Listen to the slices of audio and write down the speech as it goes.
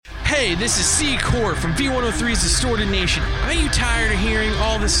Hey, this is C Core from V103's Distorted Nation. Are you tired of hearing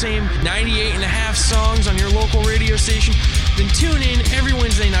all the same 98 and a half songs on your local radio station? Then tune in every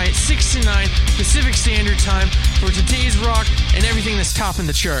Wednesday night, 6 to 9 Pacific Standard Time for today's rock and everything that's topping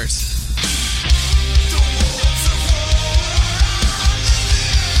the charts.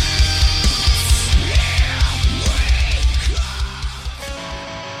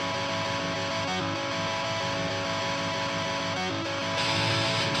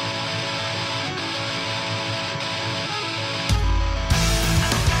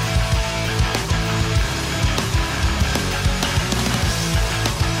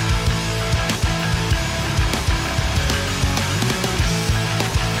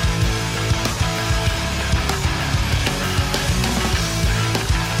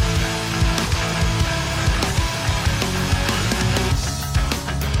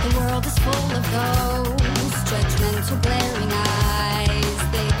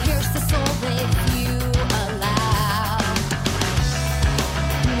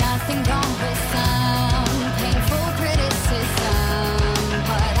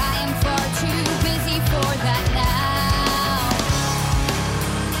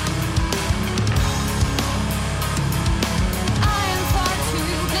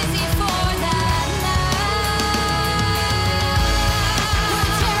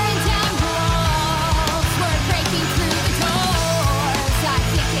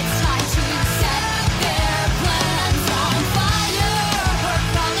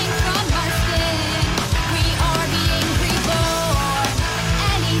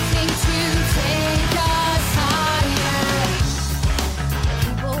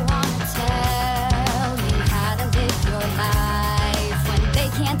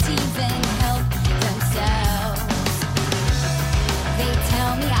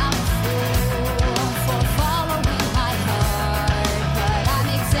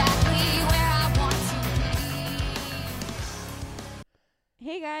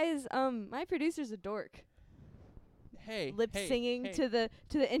 My producer's a dork. Hey, singing to the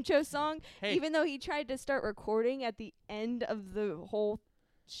intro song, even though he tried to start recording at the end of the whole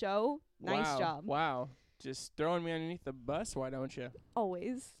show. Nice job. Wow. Just throwing me underneath the bus, why don't you?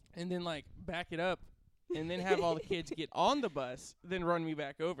 Always. And then back it up and then have all the kids get on the bus, then run me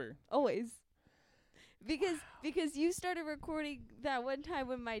back over. Always. Because you started recording that one time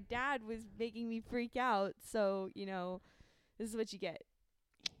when my dad was making me freak out, so, this is what you get.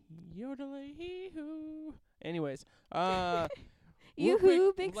 Yodelay-hee-hoo. Anyways,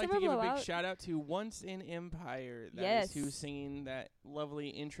 Yoo-hoo, big would like summer to give blowout. a big shout out to Once in Empire. Yes. That is who's singing that lovely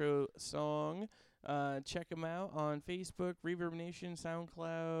intro song. Check them out on Facebook, Reverb Nation,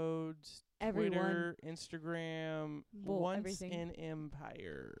 SoundCloud, Twitter, Instagram. Once everything. in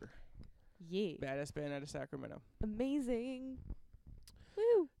Empire. Yeah. Badass band out of Sacramento. Amazing.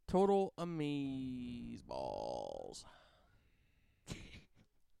 Woo. Total amazeballs.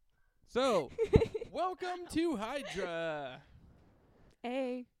 So, welcome to Hydra.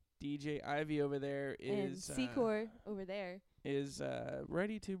 Hey. DJ Ivy over there and C-Core over there is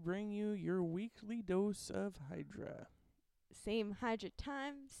ready to bring you your weekly dose of Hydra. Same Hydra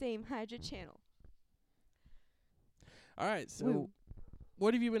time, same Hydra channel. All right, so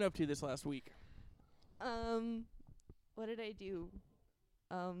what have you been up to this last week? What did I do?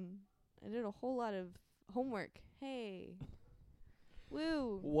 I did a whole lot of homework. Hey.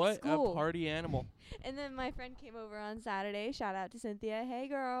 Woo. What School. A party animal. And then my friend came over on Saturday. Shout out to Cynthia. Hey,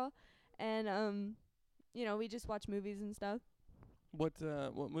 girl. And, we just watched movies and stuff. What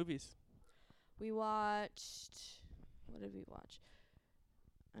movies? We watched... What did we watch?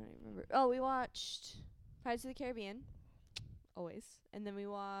 I don't even remember. Oh, we watched Pirates of the Caribbean. Always. And then we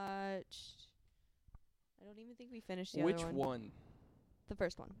watched... I don't even think we finished the other one. Which one? The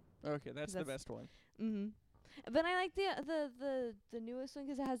first one. Okay, that's the best one. Mm-hmm. But I like the newest one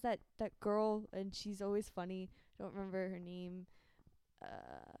because it has that girl and she's always funny. Don't remember her name.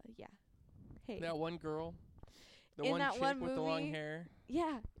 Yeah. Hey. That one girl. The in one that chick one with movie, the long hair.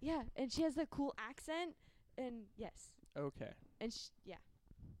 Yeah, yeah, and she has a cool accent. And yes. Okay. And yeah.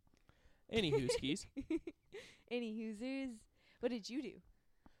 Anywho, skis. Any hoosers. What did you do?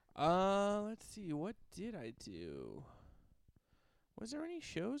 Let's see. What did I do? Was there any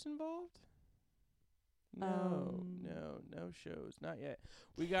shows involved? No shows. Not yet.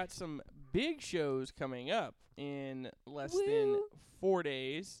 We got some big shows coming up in less than 4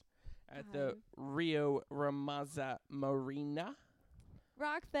 days at the Rio Ramaza Marina.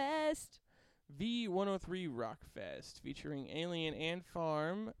 Rockfest. V103 Rockfest featuring Alien Ant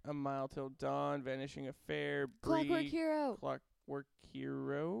Farm, A Mile Till Dawn, Vanishing Affair, Clockwork Hero. Clockwork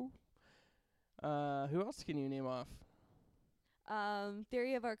Hero. Who else can you name off?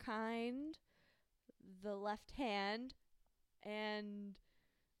 Theory of Our Kind, The Left Hand, and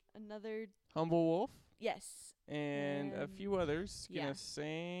another. Humble Wolf. Yes. And a few others. Skin yeah. of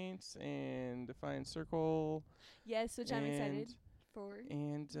Saints and Defiant Circle. Yes, which I'm excited for.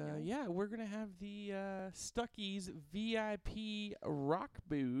 And yeah, we're gonna have the Stuckey's VIP rock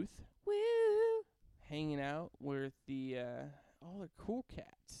booth. Woo! Hanging out with the all the cool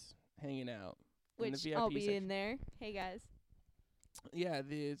cats hanging out. In Which the VIP I'll be section. in there. Hey guys. Yeah,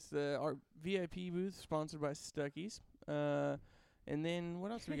 it's our VIP booth sponsored by Stuckey's. And then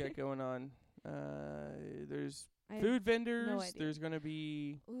what else we got going on? There's food vendors. no idea. There's gonna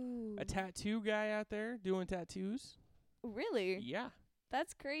be Ooh. a tattoo guy out there doing tattoos. Really? Yeah.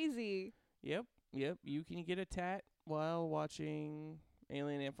 That's crazy. Yep. You can get a tat while watching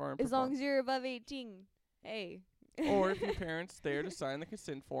Alien Ant Farm. As long as you're above 18. Hey. or if your parents there to sign the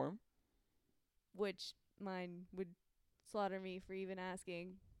consent form. Which mine would slaughter me for even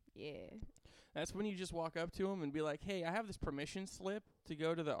asking. Yeah. That's when you just walk up to them and be like, hey, I have this permission slip to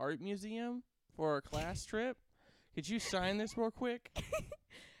go to the art museum for our class trip. Could you sign this real quick?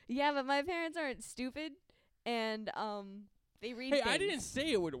 Yeah, but my parents aren't stupid. And, they read Hey, things. I didn't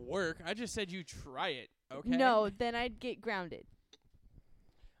say it would work. I just said you try it, okay? No, then I'd get grounded.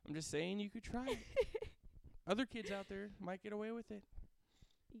 I'm just saying you could try it. Other kids out there might get away with it.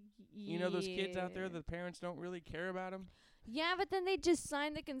 You know those kids out there, the parents don't really care about them? Yeah, but then they'd just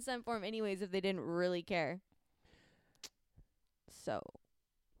sign the consent form anyways if they didn't really care. So.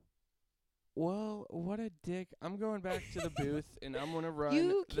 Well, what a dick. I'm going back to the booth, and I'm going to run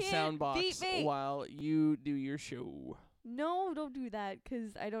You the can't sound box beat me. while you do your show. No, don't do that,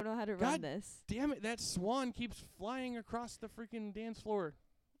 'cause I don't know how to run God this. Damn it, that swan keeps flying across the freaking dance floor.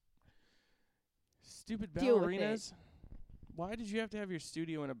 Stupid Deal with ballerinas. Why did you have to have your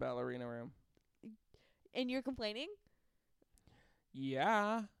studio in a ballerina room? And you're complaining?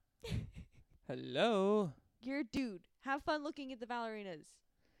 Yeah. Hello. You're a dude. Have fun looking at the ballerinas.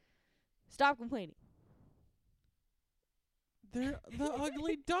 Stop complaining. They're the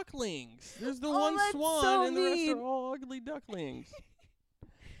ugly ducklings. There's the Oh, one that's swan, so and the rest mean. are all ugly ducklings.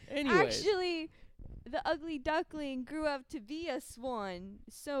 Anyways. Actually, the ugly duckling grew up to be a swan.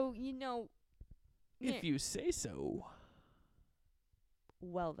 So, you know. If you say so.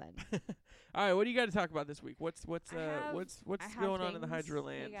 Well then. All right, what do you got to talk about this week? What's I have going on in the things. Hydro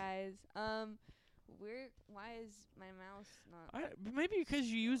land? Hey guys. Why is my mouse not? Maybe because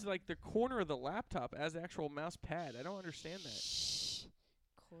you use like the corner of the laptop as actual mouse pad. I don't understand that. Shh.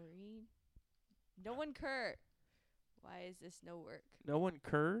 Corey. No one cur. Why is this no work? No one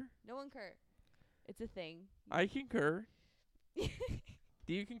cur? No one cur. It's a thing. I concur.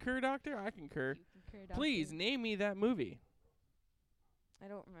 Do you concur, Doctor? I concur. You concur, doctor? Please name me that movie. I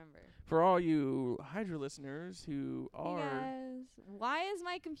don't remember. For all you Hydra listeners who Hey are guys, why is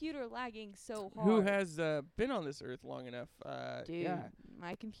my computer lagging so hard? who has been on this earth long enough. Dude, yeah.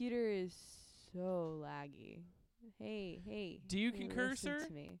 my computer is so laggy. Hey. Do you hey, concur, listen sir?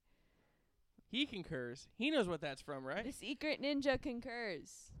 to me. He concurs. He knows what that's from, right? The Secret Ninja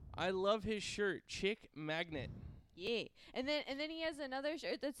concurs. I love his shirt, Chick Magnet. Yeah. And then he has another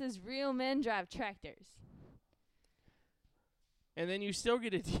shirt that says Real Men Drive Tractors. And then you still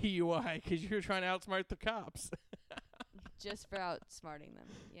get a DUI because you're trying to outsmart the cops. Just for outsmarting them.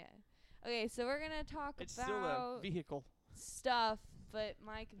 Yeah. Okay, so we're going to talk It's about still a vehicle. stuff, but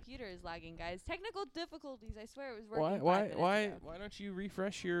my computer is lagging, guys. Technical difficulties. I swear it was working 5 minutes ago. Why don't you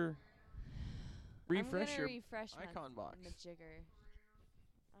refresh your I'm gonna refresh icon my box? majigger.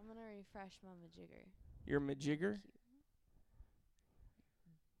 I'm gonna refresh my majigger. Your majigger?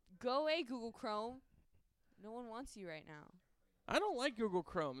 Go away, Google Chrome. No one wants you right now. I don't like Google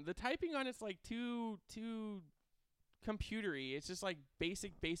Chrome. The typing on it's like too computery. It's just like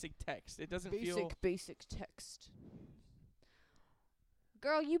basic text. It doesn't feel Basic text.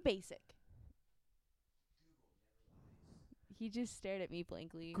 Girl, you basic. He just stared at me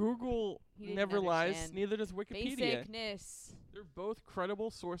blankly. Google He didn't never lies. understand. Neither does Wikipedia. Basicness. They're both credible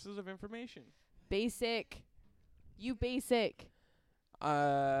sources of information. Basic. You basic.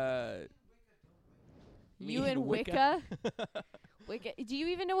 Me You and Wicca. Wicca? Wicca. Do you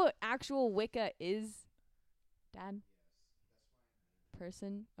even know what actual Wicca is, Dad?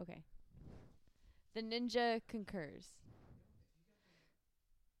 Person? Okay. The ninja concurs.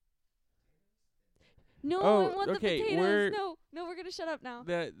 No, Oh, I want okay, the we're- potatoes. No, we're gonna shut up now.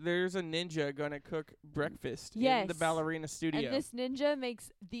 There's a ninja gonna cook breakfast in Yes. the ballerina studio. And this ninja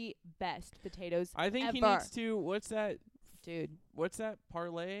makes the best potatoes I think he ever. needs to. What's that? Dude. What's that?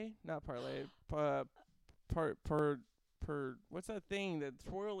 Parlay? Not parlay. What's that thing? That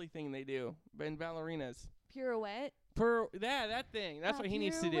twirly thing they do in ballerinas? Pirouette. That thing. That's what he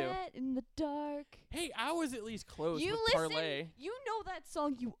needs to do. Pirouette in the dark. Hey, I was at least close You with listen. parlay. You know that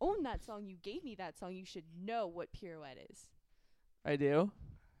song. You own that song. You gave me that song. You should know what pirouette is. I do.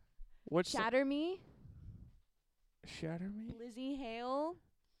 What's Shatter Me, Shatter Me? Lizzie Hale,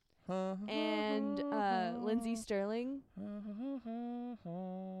 and Lindsey Sterling.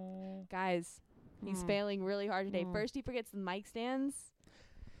 Guys, he's failing really hard today. First, he forgets the mic stands.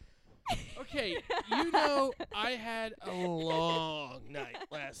 Okay, you know, I had a long night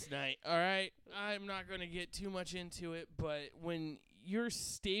last night, all right? I'm not going to get too much into it, but when your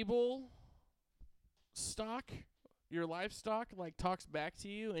stable stock, your livestock, like, talks back to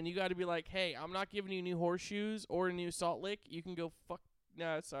you, and you got to be like, hey, I'm not giving you new horseshoes or a new Salt Lick. You can go fuck.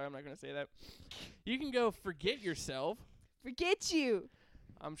 No, sorry, I'm not going to say that. You can go forget yourself. Forget you.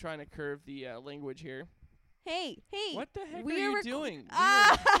 I'm trying to curve the language here. Hey. What the heck we are you rec- doing?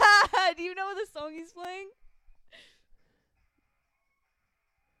 Do you know the song he's playing?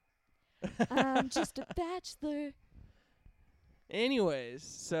 I'm just a bachelor. Anyways,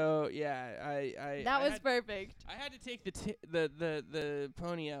 so yeah, I That was perfect. I had to take the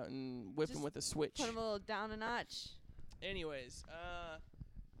pony out and whip him Just with a switch. Put him a little down a notch. Anyways,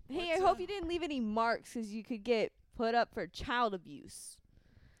 Hey, I hope you didn't leave any marks, 'cause you could get put up for child abuse.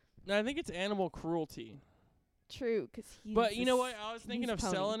 no, I think it's animal cruelty. True, 'cause he's. But you know what? I was thinking he's a of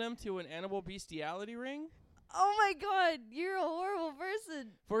pony. selling him to an animal bestiality ring Oh my God, you're a horrible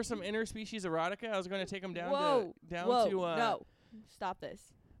person. for some interspecies erotica. I was going to take him down Whoa, to no, stop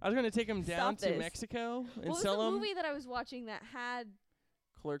this. I was going to take him down Stop to this. Mexico and What was sell the him movie that I was watching that had?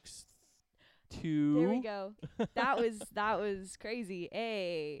 Clerks 2. There we go. that was crazy.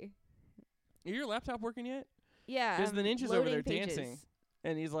 Hey, Is your laptop working yet? yeah. Because the I'm ninja's over loading there pages. dancing,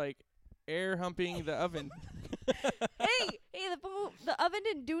 and he's like air humping the oven. hey, the oven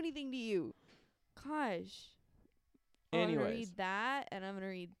didn't do anything to you. Gosh. I'm gonna Anyways. read that, and I'm gonna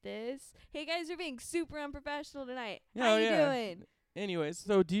read this. Hey guys, you're being super unprofessional tonight. Oh, How you yeah. doing? Anyways,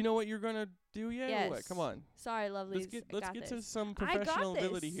 so do you know what you're gonna do yet? Or what? Yes. Come on, Sorry, lovelies. let's I get got to this. some I got professional this.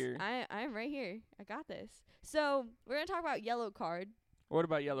 ability here. I'm right here. I got this. So we're gonna talk about Yellow Card. What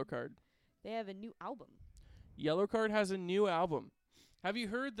about Yellow Card? They have a new album. Yellow Card has a new album. Have you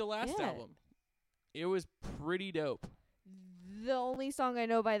heard the last Yeah. album? It was pretty dope. The only song I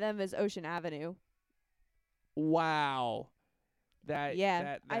know by them is Ocean Avenue. Wow.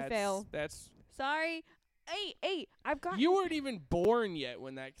 I fail. That's Sorry. Hey, I've got. you weren't even born yet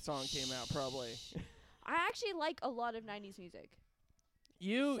when that song came out. Probably. I actually like a lot of 90s music.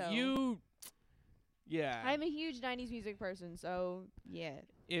 You. Yeah. I'm a huge 90s music person, so yeah.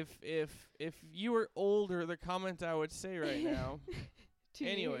 If you were older, the comment I would say right now. 2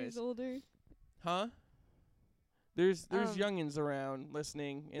 Anyways. years older. Huh? There's Um, youngins around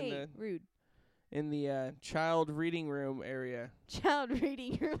listening Rude. in the child reading room area. Child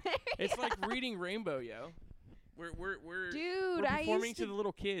reading room. It's like reading Rainbow, yo. We're Dude, we're I performing used to the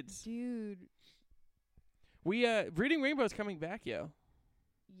little kids. Dude. We Reading Rainbow's coming back, yo.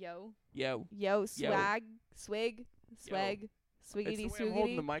 Yo, Yo. swag, swig, swag, It's swiggity, the way I'm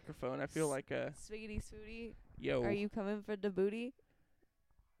holding the swiggity, microphone. I feel like swiggity, swooty. yo. Are you coming for the booty?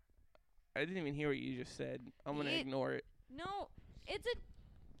 I didn't even hear what you just said. I'm gonna ignore it. No,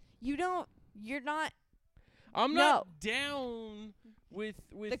 you're not I'm No. not down with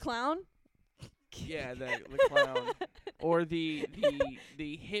the clown. yeah the clown or the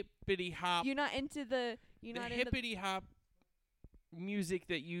hippity hop. You're not into the. You're The not into. hippity hop music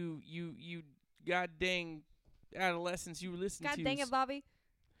that you god dang adolescents you listen God to. dang it, Bobby.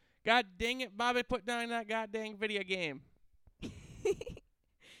 God dang it, Bobby, put down that god dang video game.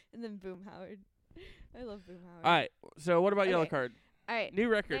 And then Boom Howard. I love Boom Howard. All right, so what about Yellow Okay. Card? All right. New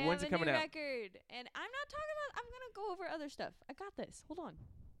record, They when's have it coming a new out? record, and I'm not talking about. I'm gonna go over other stuff. I got this. Hold on.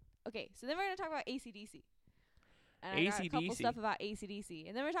 Okay, so then we're gonna talk about AC/DC. And I got a couple AC/DC. stuff about AC/DC,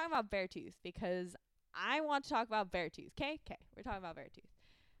 and then we're talking about Beartooth because I want to talk about Beartooth. Okay, we're talking about Beartooth,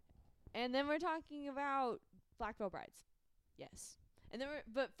 and then we're talking about Black Veil Brides. Yes, and then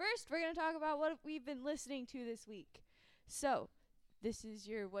but first we're gonna talk about what we've been listening to this week. So. This is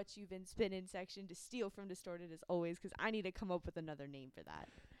your what you've been spinning section to steal from Distorted as always, 'cause I need to come up with another name for that.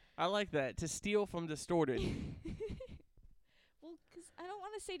 I like that. To steal from Distorted. Well, 'cause I don't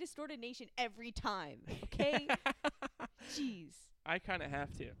want to say Distorted Nation every time, okay? Jeez. I kind of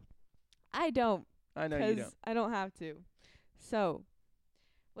have to. I don't. I know you don't. I don't have to. So,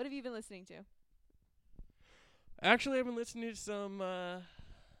 what have you been listening to? Actually, I've been listening to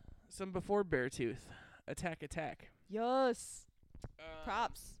some before Beartooth. Attack. Yes.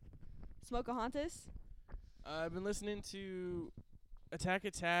 Props. Smokahontas? I've been listening to Attack.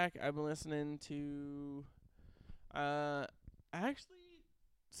 I've been listening to Actually,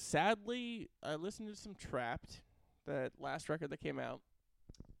 sadly, I listened to some Trapped, that last record that came out.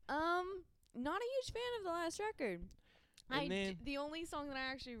 Not a huge fan of the last record. And The only song that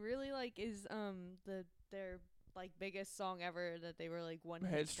I actually really like is their like biggest song ever that they were like one hit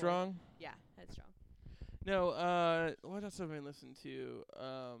for. Headstrong. Yeah, Headstrong. No, what else have I listened to?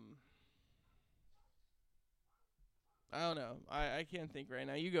 I don't know. I can't think right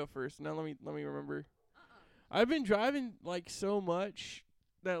now. You go first. Now let me remember. I've been driving like so much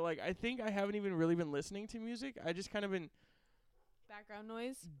that like I think I haven't even really been listening to music. I just kind of been Background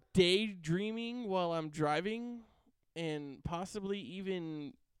noise. daydreaming while I'm driving, and possibly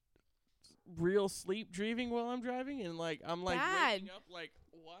even real sleep dreaming while I'm driving, and like I'm like Bad. waking up like,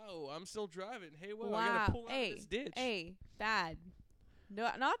 wow, I'm still driving. Hey, whoa, I Wow. gotta pull out Hey, of this ditch. Hey, bad. No,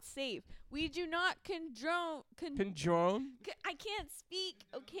 not safe. We do not condone. I can't speak.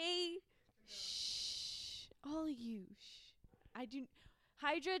 Okay. Shh. All you. Shh. I do.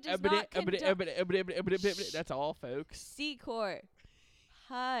 Hydra does not condone. That's all, folks. C-Corp.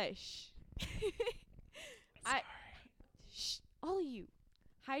 Hush. Shh. All of you.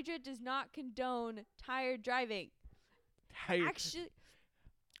 Hydra does not condone tired driving. Actually,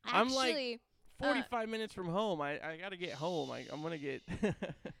 I'm like 45 minutes from home. I gotta get home. I'm gonna get.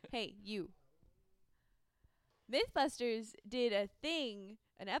 Hey, you. Mythbusters did an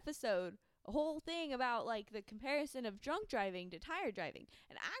episode, a whole thing about like the comparison of drunk driving to tired driving.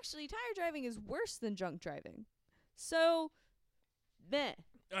 And actually, tired driving is worse than drunk driving. So, meh.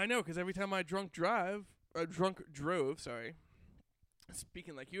 I know, 'cause every time I drunk drove, sorry.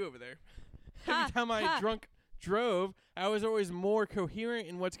 Speaking like you over there. Every time I drunk drove, I was always more coherent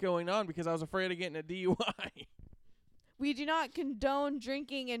in what's going on because I was afraid of getting a DUI. We do not condone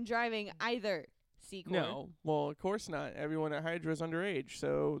drinking and driving either. C-Corp. No, well, of course not. Everyone at Hydra is underage,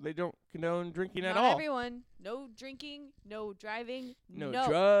 so they don't condone drinking at Not all. everyone. No drinking, no driving, No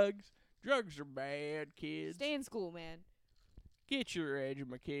drugs. Drugs are bad, kids. Stay in school, man. Get your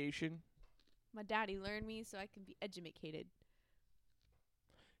education. My daddy learned me so I can be educated.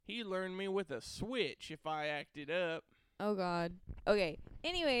 He learned me with a switch if I acted up. Oh, God. Okay.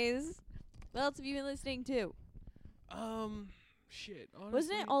 Anyways, what else have you been listening to? Shit. Honestly,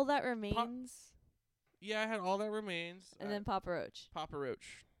 Wasn't it All That Remains? Yeah, I had All That Remains. And then Papa Roach. Papa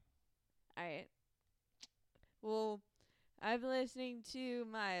Roach. All right. Well, I've been listening to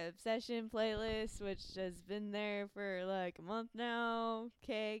my Obsession playlist, which has been there for like a month now.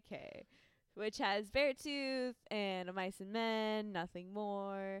 KK. Which has Beartooth and A Mice and Men, Nothing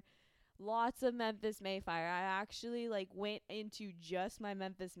More. Lots of Memphis Mayfire. I actually like went into just my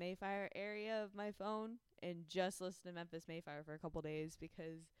Memphis Mayfire area of my phone and just listened to Memphis Mayfire for a couple days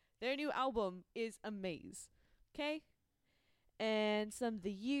because their new album is amaze. Okay? And some of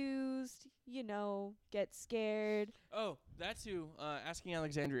the Used, Get Scared. Oh, that's who. Asking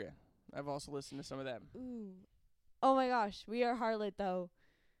Alexandria. I've also listened to some of that. Ooh. Oh my gosh, We Are Harlot though.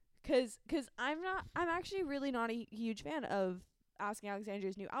 Cause I'm actually really not a huge fan of Asking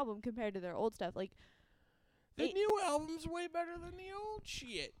Alexandria's new album compared to their old stuff. Like, the new album's way better than the old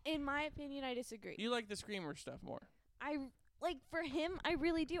shit. In my opinion, I disagree. You like the Screamer stuff more. For him, I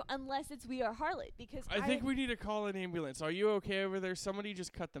really do, unless it's We Are Harlot, because I think we need to call an ambulance. Are you okay over there? Somebody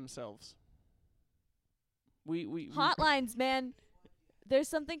just cut themselves. Hotlines, man. There's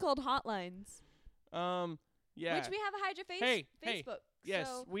something called hotlines. Yeah. Which we have a Hydra Facebook. Hey. Yes,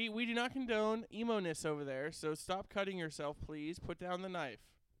 so we do not condone emo-ness over there, so stop cutting yourself, please. Put down the knife.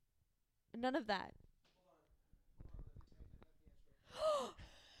 None of that.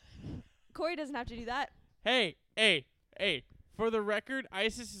 Corey doesn't have to do that. Hey. For the record,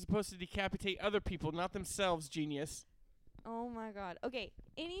 ISIS is supposed to decapitate other people, not themselves, genius. Oh my god. Okay.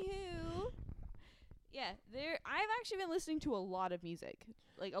 Anywho, yeah, I've actually been listening to a lot of music,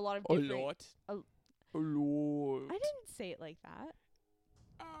 like a lot of different. A lot. I didn't say it like that.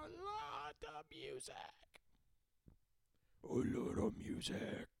 A lot of music. A lot of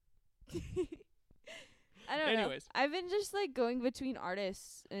music. I don't know. I've been just like going between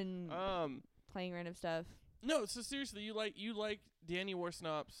artists and playing random stuff. No, so seriously, you like Danny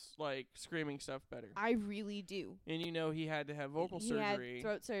Worsnop's like screaming stuff better. I really do. And he had to have vocal surgery. He had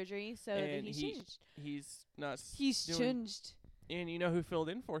throat surgery, so then he's changed. He's changed. And you know who filled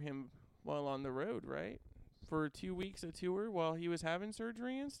in for him while on the road, right? For 2 weeks of tour while he was having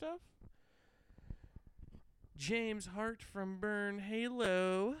surgery and stuff? James Hart from Burn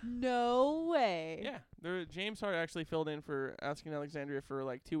Halo. No way. Yeah, James Hart actually filled in for Asking Alexandria for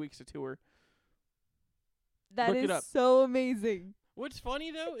like 2 weeks of tour. That is so amazing. What's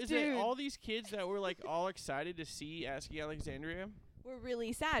funny though is that all these kids that were like all excited to see Asking Alexandria were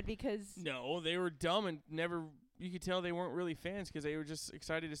really sad because no, they were dumb and never you could tell they weren't really fans because they were just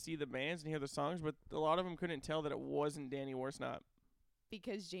excited to see the bands and hear the songs, but a lot of them couldn't tell that it wasn't Danny Worsnop.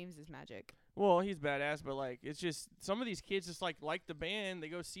 Because James is magic. Well, he's badass, but like it's just some of these kids just like the band. They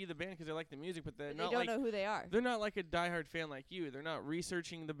go see the band because they like the music, but They don't know who they are. They're not like a diehard fan like you. They're not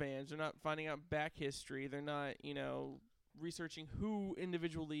researching the bands. They're not finding out back history. They're not, researching who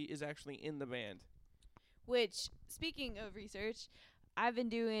individually is actually in the band. Which, speaking of research, I've been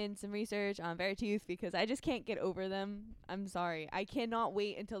doing some research on Beartooth because I just can't get over them. I'm sorry. I cannot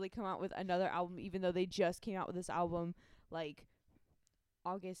wait until they come out with another album, even though they just came out with this album like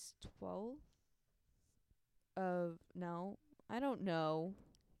August 12th I don't know.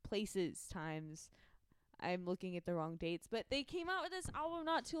 Places, times. I'm looking at the wrong dates. But they came out with this album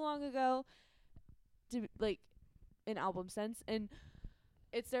not too long ago. In album sense. And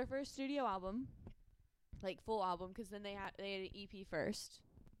it's their first studio album. Like, full album. Because then they had an EP first.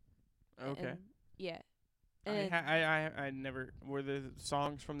 Okay. And, yeah. I never... Were the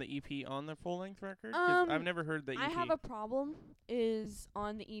songs from the EP on the full-length record? 'Cause I've never heard the EP. I Have a Problem is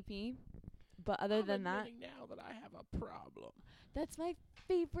on the EP. But other than that... now that I have a problem. That's my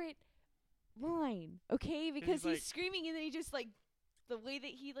favorite line, okay? Because he's screaming and then he just, like... The way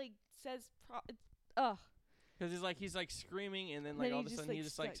that he, like, says... Ugh. Because he's screaming and then, like, all of a sudden he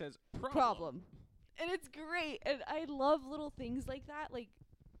just, like, says, problem. And it's great. And I love little things like that. Like...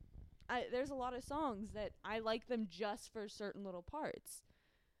 there's a lot of songs that I like them just for certain little parts.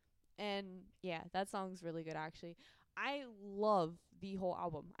 And, yeah, that song's really good, actually. I love the whole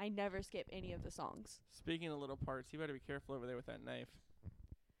album. I never skip any of the songs. Speaking of little parts, you better be careful over there with that knife.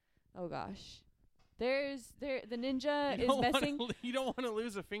 Oh, gosh. The ninja is messing. You don't want to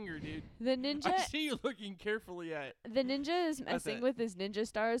lose a finger, dude. The ninja. I see you looking carefully at it. The ninja is messing with his ninja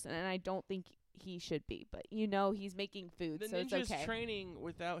stars, and I don't think he should be, but he's making food, so it's okay. The ninja's training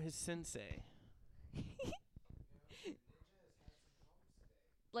without his sensei.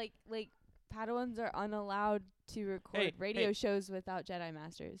 like Padawans are unallowed to record radio shows without Jedi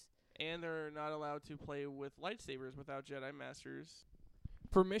Masters. And they're not allowed to play with lightsabers without Jedi Masters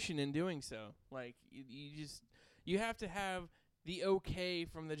permission in doing so. Like you have to have the okay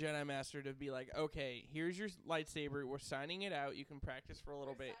from the Jedi Master to be like, okay, here's your lightsaber. We're signing it out. You can practice for a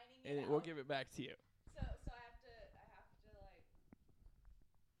little bit, and we'll give it back to you. So I have to like.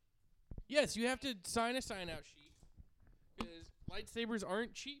 Yes, you have to sign a sign out sheet because lightsabers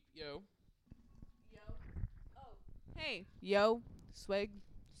aren't cheap, yo. Oh, hey, yo, swag.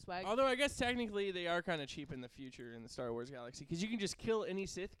 Although I guess technically they are kind of cheap in the future in the Star Wars galaxy because you can just kill any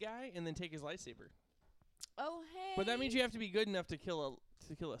Sith guy and then take his lightsaber. Oh, hey. But that means you have to be good enough to kill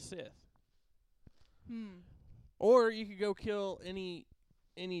a Sith. Hmm. Or you could go kill any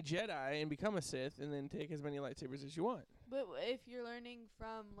Jedi and become a Sith and then take as many lightsabers as you want. But if you're learning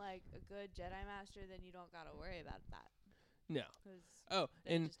from like a good Jedi Master, then you don't gotta worry about that. No. Oh,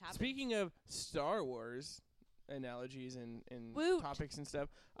 and speaking of Star Wars analogies and topics and stuff,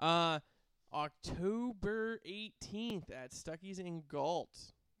 October 18th at Stuckey's in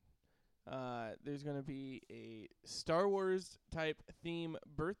Galt. There's going to be a Star Wars type theme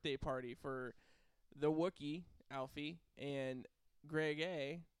birthday party for the Wookiee, Alfie, and Greg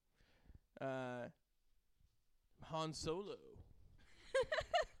A. Han Solo.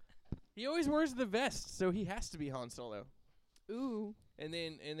 He always wears the vest, so he has to be Han Solo. Ooh. And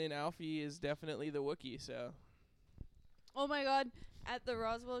then Alfie is definitely the Wookiee, so. Oh my God. At the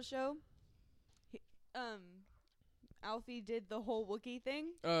Roswell show, Alfie did the whole Wookiee thing.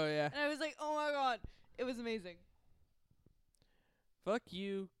 Oh, yeah. And I was like, oh my God. It was amazing. Fuck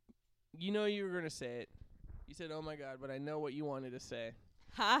you. You know you were going to say it. You said, oh my God, but I know what you wanted to say.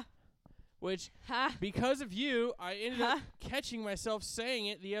 Ha? Which, because of you, I ended up catching myself saying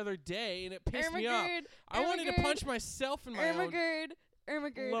it the other day, and it pissed me off. I wanted to punch myself in my own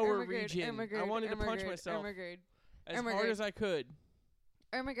lower region. I wanted to punch myself as hard as I could.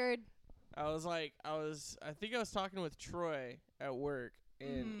 Ermagerd. I think I was talking with Troy at work,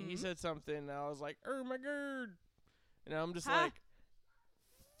 and he said something, and I was like, Ermagerd. And I'm just like,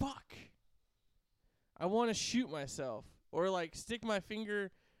 fuck. I want to shoot myself. Or, like, stick my finger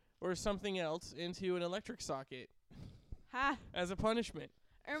or something else into an electric socket. As a punishment.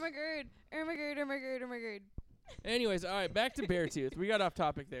 Ermagerd. Anyways, all right, back to Beartooth. We got off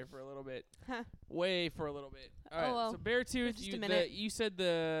topic there for a little bit. Way for a little bit. All right, well, so Beartooth, you said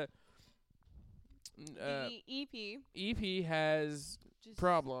the EP has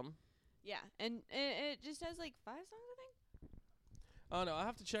problem. Yeah, and it just has like 5 songs, I think. Oh, no, I'll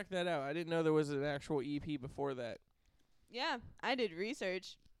have to check that out. I didn't know there was an actual EP before that. Yeah, I did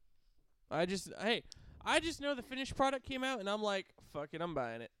research. I just know the finished product came out, and I'm like, fuck it, I'm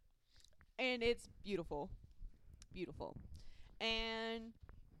buying it. And it's beautiful. beautiful. And,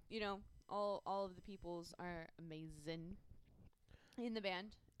 you know, all of the peoples are amazing in the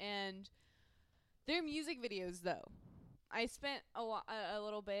band. And their music videos, though, I spent a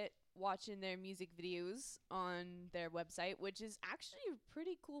little bit watching their music videos on their website, which is actually a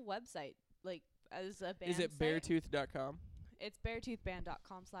pretty cool website. Like, as a band Is it site. beartooth.com? It's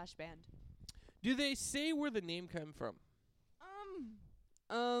beartoothband.com/band. Do they say where the name come from?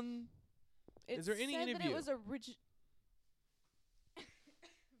 It Is there any said interview? that it was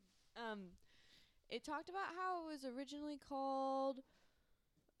it talked about how it was originally called.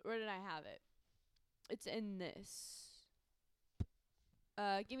 Where did I have it? It's in this.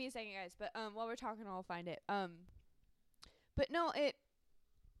 Give me a second, guys. But while we're talking, I'll find it. But no, it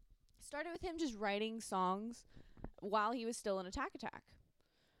started with him just writing songs while he was still in Attack Attack,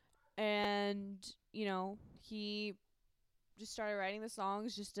 and you know, he just started writing the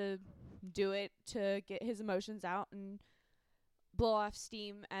songs just to do it, to get his emotions out and blow off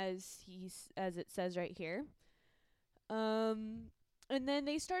steam, as it says right here. And then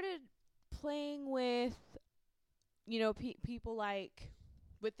they started playing with, you know, people like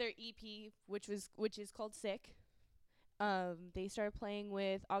with their EP, which is called Sick. They started playing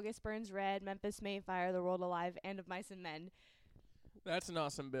with August Burns Red, Memphis Mayfire, The World Alive, and Of Mice and Men. That's an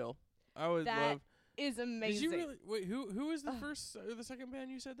awesome bill. I would That love. is amazing. Did you really wait? Who was the first or the second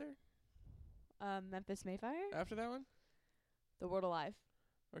band you said there? Memphis Mayfire, After that one? The World Alive,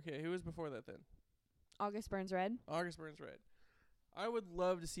 Okay, who was before that then? August Burns Red. August Burns Red. I would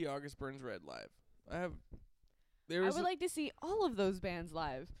love to see August Burns Red live. I would like to see all of those bands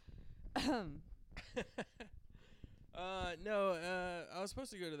live. No, I was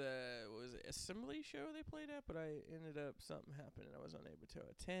supposed to go to the assembly show they played at, but I ended up something happened and I was unable to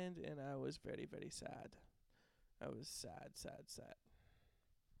attend, and I was very, very sad. I was sad.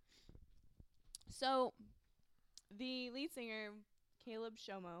 So, the lead singer, Caleb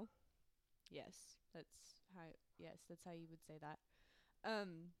Shomo, that's how you would say that.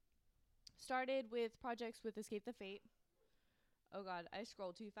 Started with projects with Escape the Fate. Oh God, I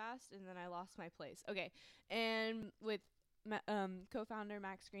scrolled too fast and then I lost my place. Okay, and with co-founder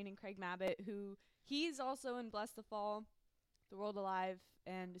Max Green and Craig Mabbitt, who he's also in Bless the Fall, The World Alive,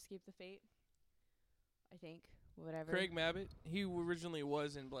 and Escape the Fate. I think, whatever. Craig Mabbitt, he originally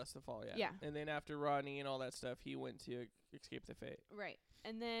was in Bless the Fall, Yeah. And then after Rodney and all that stuff, he went to Escape the Fate. Right,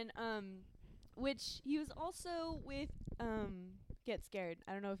 and then which he was also with Get Scared.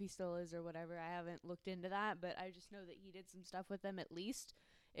 I don't know if he still is or whatever. I haven't looked into that, but I just know that he did some stuff with them at least,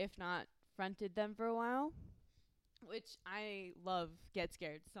 if not fronted them for a while, which I love Get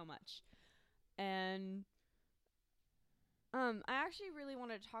Scared so much. And I actually really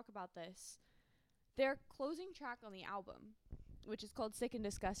wanted to talk about this. Their closing track on the album, which is called Sick and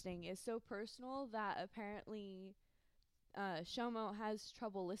Disgusting, is so personal that apparently Shomo has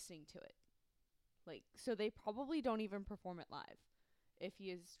trouble listening to it. Like, so they probably don't even perform it live if he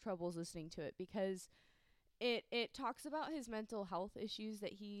has troubles listening to it, because it talks about his mental health issues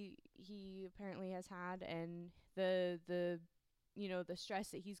that he apparently has had, and the you know, the stress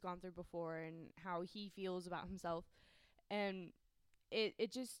that he's gone through before and how he feels about himself. And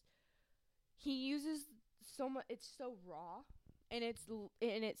it just, he uses so much, it's so raw, and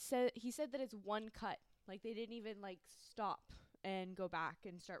he said that it's one cut. Like, they didn't even like stop and go back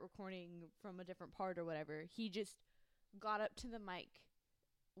and start recording from a different part or whatever. He just got up to the mic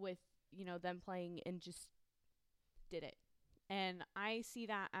with, you know, them playing and just did it. And I see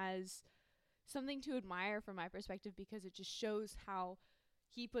that as something to admire from my perspective, because it just shows how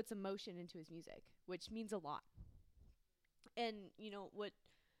he puts emotion into his music, which means a lot. And, you know, what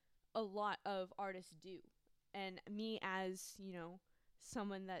a lot of artists do. And me, as, you know,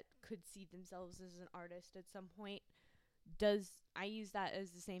 someone that could see themselves as an artist at some point, I use that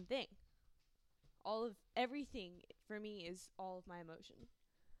as the same thing. Everything for me is all of my emotion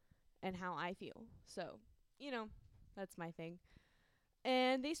and how I feel. So, you know, that's my thing.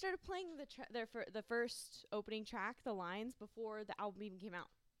 And they started playing the first opening track, The Lines, before the album even came out.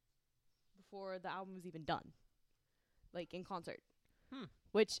 Before the album was even done. Like, in concert.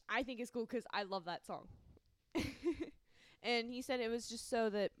 Which I think is cool because I love that song. And he said it was just so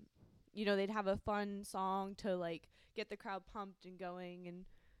that, you know, they'd have a fun song to, like, get the crowd pumped and going, and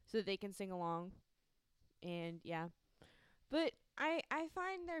so that they can sing along. And, yeah. But I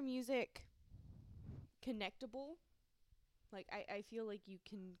find their music connectable. Like, I feel like you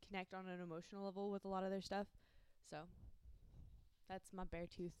can connect on an emotional level with a lot of their stuff. So, that's my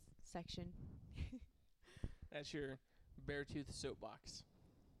Beartooth section. That's your Beartooth soapbox.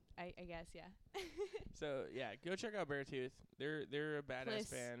 I guess, yeah. So, yeah, go check out Beartooth. They're a badass Bliss.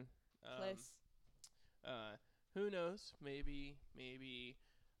 band. Bliss. Who knows? Maybe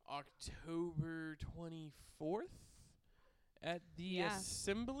October 24th at the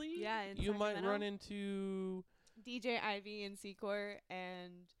Assembly. Yeah, in you might Sacramento. run into DJ Ivy and Secor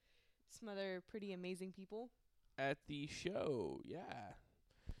and some other pretty amazing people. at the show. Yeah.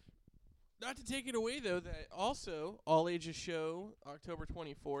 Not to take it away though, that also All Ages show October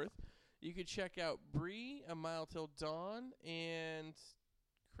 24th. You could check out Bree, A Mile Till Dawn, and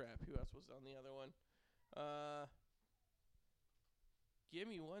crap, who else was on the other one? Give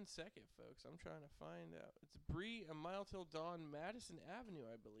me 1 second, folks. I'm trying to find out. It's Bree, A Mile Till Dawn, Madison Avenue,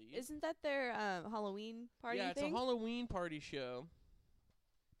 I believe. Isn't that their Halloween party yeah, it's thing? a Halloween party show.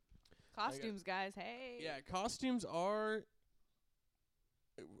 Costumes, guys. Hey. Yeah, costumes are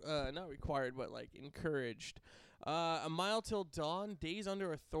not required, but like encouraged. A Mile Till Dawn, Days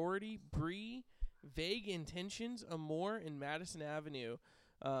Under Authority, Bree, Vague Intentions, Amore, and Madison Avenue.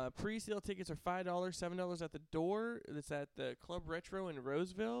 Pre-sale tickets are $5, $7 at the door. It's at the Club Retro in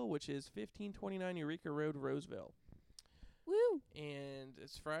Roseville, which is 1529 Eureka Road, Roseville. Woo. And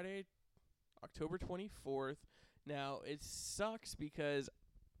it's Friday, October 24th. Now, it sucks because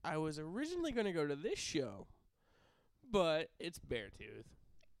I was originally going to go to this show, but it's Beartooth.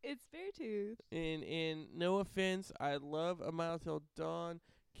 It's Beartooth. And no offense, I love A Mile Till Dawn,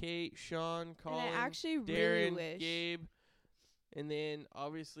 Kate, Sean, Colin, And I actually Darren, really wish. Gabe, and then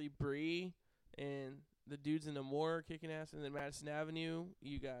obviously Bree and the dudes in Amore kicking ass. And then Madison Avenue,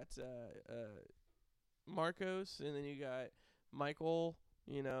 you got Marcos, and then you got Michael.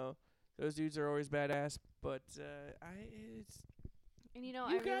 You know, those dudes are always badass. But And you know,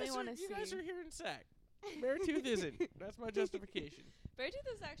 you I really guys want to see. you guys are here in Sac. Beartooth isn't. That's my justification.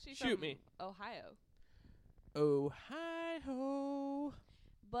 Beartooth is actually Shoot from me. Ohio. Ohio.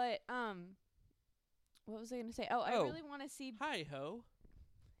 But what was I gonna say? I Oh. really want to see Hi ho.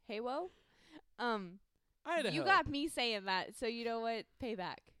 Haywo. Idaho. You got me saying that, so you know what?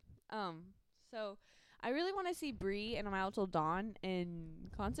 Payback. So I really want to see Bree and A Mile Till Dawn in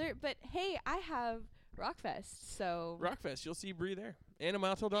concert, but hey, I have Rockfest, so Rockfest. You'll see Bree there. And A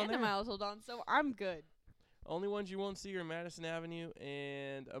Mile Till Dawn and there. A Mile Till Dawn, so I'm good. Only ones you won't see are Madison Avenue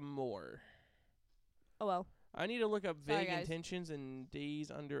and Amore. Oh well. I need to look up Sorry, Vague guys. Intentions and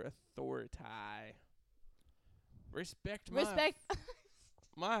Days Under Authority. Respect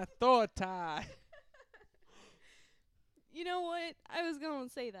my authority. You know what? I was gonna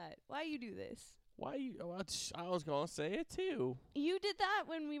say that. Why you do this? Why you? I was gonna say it too. You did that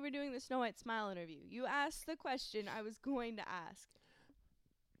when we were doing the Snow White Smile interview. You asked the question I was going to ask.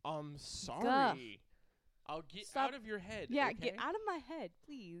 I'm sorry. I'll get Stop. out of your head. Yeah, okay? get out of my head,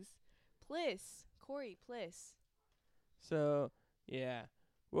 please. Please. Corey, please. So, yeah.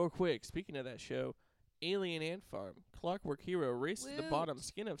 Real quick, speaking of that show, Alien Ant Farm, Clockwork Hero, Race to the Bottom, Woot.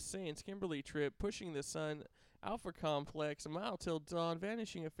 Skin of Saints, Kimberly Trip, Pushing the Sun, Alpha Complex, A Mile Till Dawn,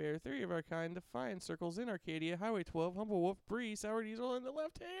 Vanishing Affair, Theory of Our Kind, Defiant Circles, In Arcadia, Highway 12, Humble Wolf, Bree, Sour Diesel in the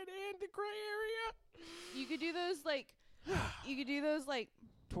left hand, and the gray area. You could do those like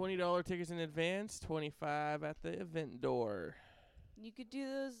 $20 tickets in advance, $25 at the event door. you could do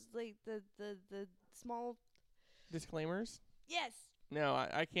those like the small. Disclaimers? Yes. No,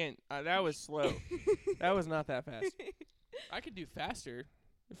 I can't. That was slow. That was not that fast. I could do faster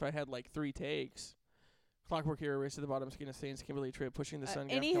if I had like 3 takes. Clockwork Hero, Race to the Bottom, Skin of Saints, Kimberly Trip, Pushing the Sun,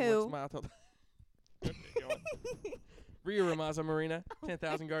 anywho. Smile Till Okay, go on. Rio Ramaza Marina,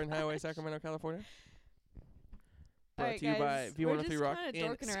 10,000 Garden Highway, Sacramento, California. Brought Alright, to you by guys, we're V103 just Rock kinda and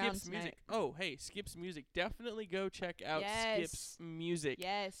dorking around Skips Music. tonight. Oh, hey, Skips Music. Definitely go check out Yes. Skips Music.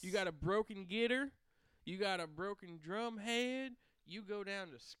 Yes. You got a broken gitter, you got a broken drum head, you go down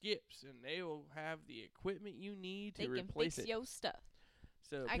to Skips and they will have the equipment you need to They can replace fix it. your stuff.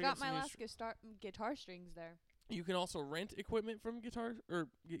 So I pick got up some my new last guitar strings there. You can also rent equipment from Guitar or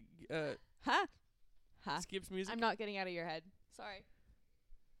Ha. Ha. Skips Music. I'm not getting out of your head. Sorry.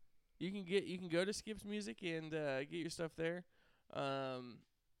 You can go to Skips Music and get your stuff there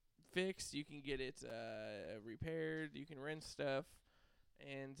fixed. You can get it repaired. You can rent stuff,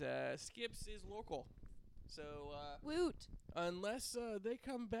 and Skips is local. So Woot. unless they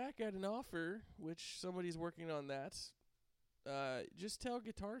come back at an offer, which somebody's working on that, just tell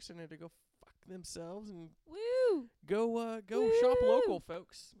Guitar Center to go fuck themselves and Woo. go shop Woo. local,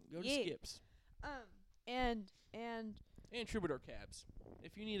 folks. Go to Yeah. Skips. And And Troubadour Cabs.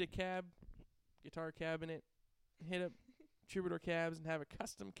 If you need a cab, guitar cabinet, hit up Troubadour Cabs and have a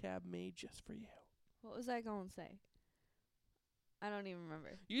custom cab made just for you. what was I going to say? I don't even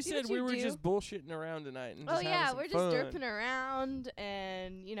remember. You See said what we you were do? just bullshitting around tonight. And Oh just yeah, having we're some just fun. derping around,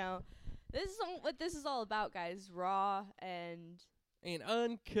 and this is what this is all about, guys. Raw and And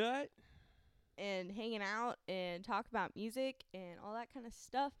uncut. and hanging out and talk about music and all that kind of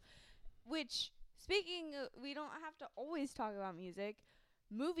stuff. Which, speaking of, we don't have to always talk about music.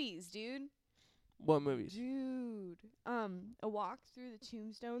 Movies, dude. What movies? Dude. A walk through the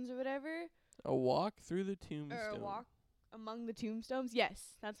tombstones or whatever. A walk through the tombstone. Or a walk among the tombstones.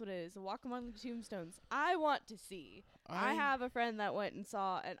 Yes, that's what it is. A walk among the tombstones. I want to see. I have a friend that went and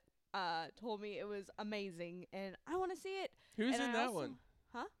saw and told me it was amazing, and I want to see it. Who's and in I that also- one?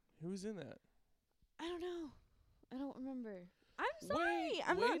 Huh? Who's in that? I don't know. I don't remember. I'm sorry. Way-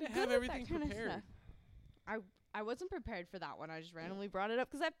 I'm way not to good have at everything that kind of prepared. stuff. I wasn't prepared for that one. I just randomly brought it up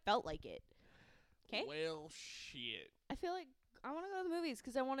 'cause I felt like it. 'Kay? Well, shit. I feel like I want to go to the movies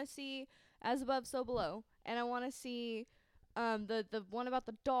 'cause I want to see As Above, So Below, and I want to see the one about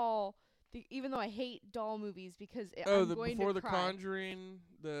the doll. Even though I hate doll movies because I'm going Before to the cry. Conjuring,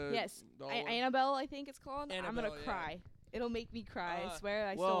 the Yes, doll one. Annabelle, I think it's called. I'm Annabelle, gonna yeah. cry. It'll make me cry. I swear.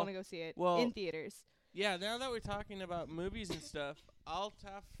 I well- still want to go see it well- in theaters. Yeah, now that we're talking about movies and stuff, I'll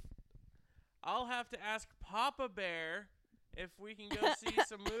have to ask Papa Bear if we can go see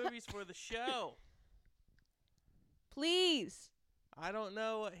some movies for the show. Please. I don't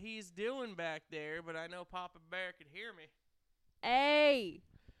know what he's doing back there, but I know Papa Bear could hear me. Hey.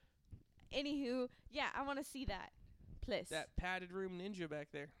 Anywho, yeah, I want to see that. Please. That padded room ninja back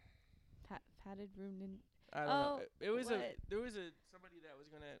there. Padded room. I don't know. It was what? there was somebody that was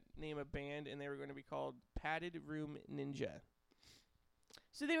gonna name a band, and they were gonna be called Padded Room Ninja.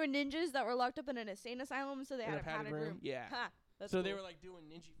 So they were ninjas that were locked up in an insane asylum, so they In had a a padded room. Yeah. Ha, that's So they cool. were like doing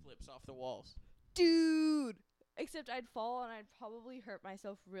ninja flips off the walls. Dude. Except I'd fall and I'd probably hurt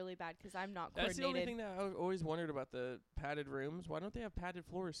myself really bad 'cause I'm not That's the only coordinated. thing that I always wondered about the padded rooms. Why don't they have padded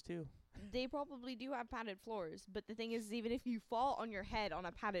floors too? They probably do have padded floors, but the thing is, even if you fall on your head on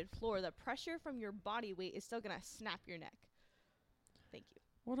a padded floor, the pressure from your body weight is still gonna snap your neck. Thank you.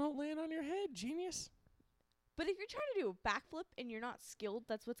 Well, don't land on your head, genius. But if you're trying to do a backflip and you're not skilled,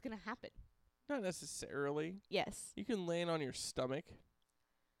 that's what's gonna happen. Not necessarily. Yes. You can land on your stomach.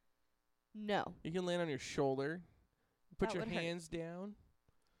 No. You can land on your shoulder. Put That your would hurt. hands down.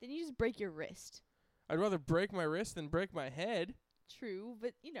 Then you just break your wrist. I'd rather break my wrist than break my head. True,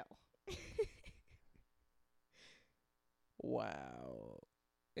 but you know. Wow.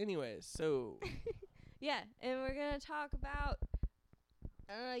 Anyways, so Yeah, and we're gonna talk about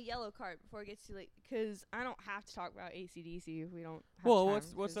Yellow Card before it gets too late, 'cause I don't have to talk about AC/DC if we don't have well, time,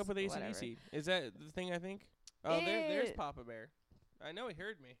 what's 'cause up with whatever. AC/DC? Is that the thing? I think. Oh, there's Eh. Papa Bear. I know he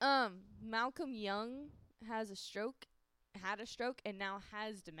heard me. Malcolm Young had a stroke, and now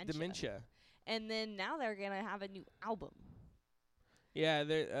has dementia. And then now they're gonna have a new album. Yeah,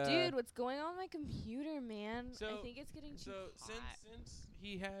 they're Dude, what's going on my computer, man? I So- think it's getting too So hot. since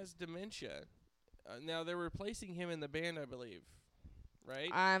he has dementia, now they're replacing him in the band, I believe,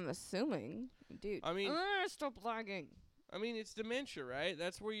 right? I'm assuming, dude. I mean- stop lagging. I mean, it's dementia, right?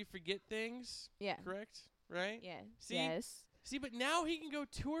 That's where you forget things, Yeah. correct? Right? Yeah. See? Yes. See, but now he can go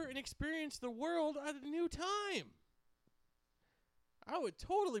tour and experience the world at a new time. I would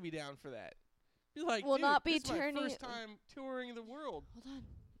totally be down for that. Be like, Will dude, not be this is my turning- first time touring the world. Hold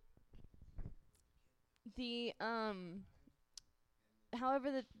on.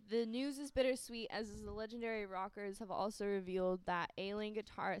 However, the news is bittersweet as the legendary rockers have also revealed that ailing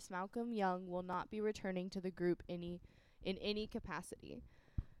guitarist Malcolm Young will not be returning to the group in any capacity.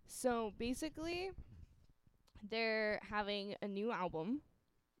 So basically, they're having a new album.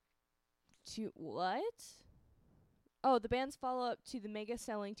 The band's follow-up to the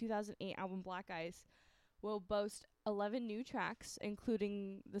mega-selling 2008 album Black Ice will boast 11 new tracks,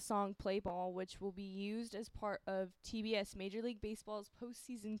 including the song Play Ball, which will be used as part of TBS Major League Baseball's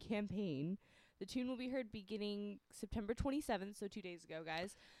postseason campaign. The tune will be heard beginning September 27th, so 2 days ago,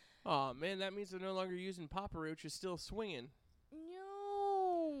 guys. Oh man, that means they're no longer using Papa Roach. Is still swinging.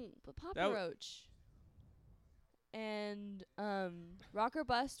 No, but Papa That Roach. And Rocker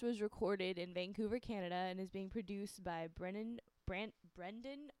Bust was recorded in Vancouver, Canada, and is being produced by Brendan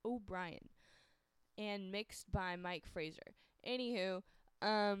O'Brien and mixed by Mike Fraser. Anywho,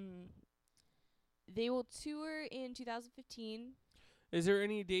 they will tour in 2015. Is there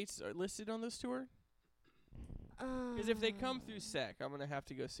any dates listed on this tour? Because if they come through SEC, I'm gonna have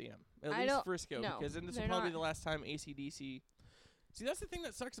to go see them. At I least don't- Frisco, no, because then this is they're probably not. the last time AC/DC. See, that's the thing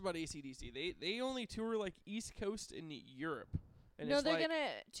that sucks about AC/DC. They only tour like East Coast and Europe. And No, it's they're like,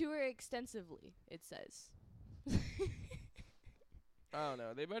 gonna tour extensively, it says. I don't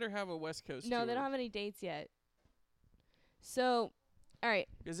know. They better have a West Coast No, tour. they don't have any dates yet. So, all right.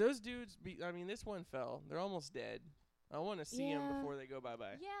 Because those dudes, I mean, this one fell. They're almost dead. I want to see them before they go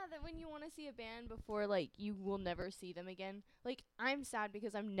bye-bye. Yeah, that when you want to see a band before, like, you will never see them again. Like, I'm sad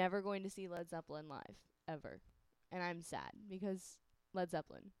because I'm never going to see Led Zeppelin live, ever. And I'm sad because Led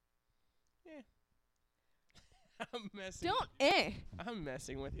Zeppelin. Yeah. I'm messing. I'm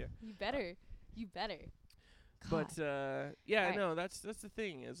messing with you. You better. But, God. yeah, Right. no, that's the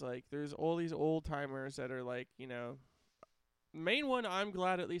thing is, like, there's all these old-timers that are, like, you know, main one I'm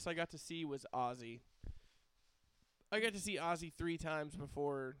glad at least I got to see was Ozzy. I got to see Ozzy 3 times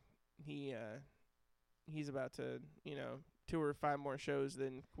before he's about to, you know, tour 5 more shows,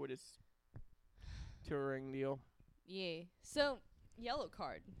 then quit his touring deal. Yeah. So, Yellow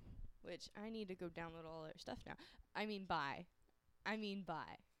Card, which I need to go download all their stuff now. buy.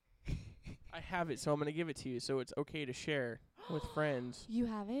 I have it, so I'm going to give it to you, so it's okay to share with friends. You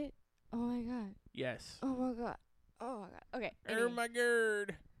have it? Oh, my God. Yes. Oh, my God. Okay. Oh, my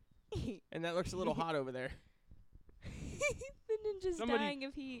God. And that looks a little hot over there. The ninja's dying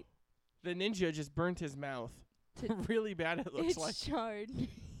of heat. The ninja just burnt his mouth. Really bad, it looks like. It's charred.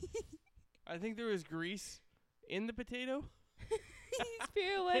 I think there was grease in the potato. He's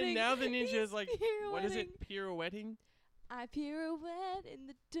pirouetting. And now the ninja is like, pirouetting. what is it, pirouetting? I pirouette in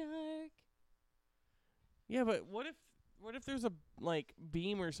the dark. Yeah, but what if there's a, like,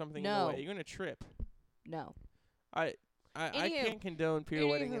 beam or something in No. the way? You're going to trip. No. I can't condone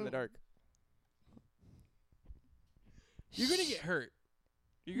pirouetting in the dark. You're going to get hurt.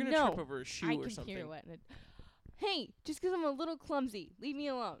 You're going to trip over a shoe or something. Pirouette in it. Hey, just 'cause I'm a little clumsy, leave me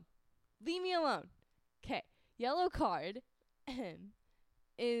alone. 'Kay. Yellow Card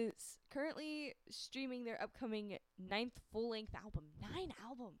is currently streaming their upcoming 9th full-length album. 9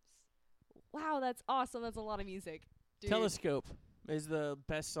 albums. Wow, that's awesome. That's a lot of music. Dude. Telescope is the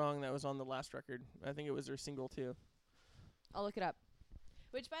best song that was on the last record. I think it was their single, too. I'll look it up.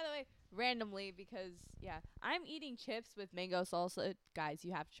 Which, by the way, randomly, because, yeah, I'm eating chips with mango salsa. Guys,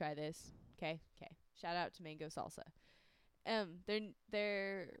 you have to try this. Okay. Shout out to Mango Salsa.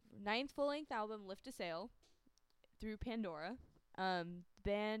 Their 9th full-length album, Lift a Sail, through Pandora. The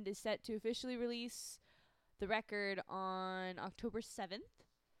band is set to officially release the record on October 7th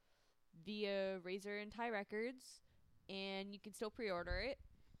via Razor and Tie Records, and you can still pre-order it.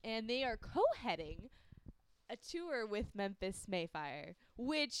 And they are co-heading a tour with Memphis Mayfire,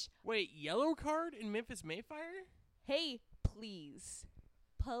 which... Wait, Yellow Card and Memphis Mayfire? Hey, please.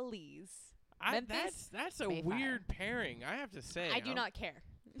 That's a Mayfire. weird pairing, I have to say. I do not care.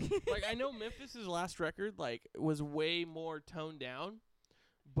 Like, I know Memphis's last record, like, was way more toned down,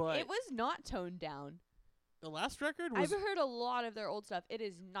 but... It was not toned down. The last record was... I've heard a lot of their old stuff. It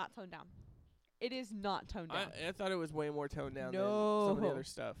is not toned down. I thought it was way more toned down than No. some of the other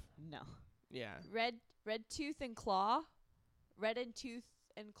stuff. No. Yeah. Red Tooth and Claw. Red and Tooth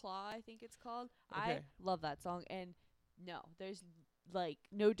and Claw, I think it's called. Okay. I love that song. And no, there's, like,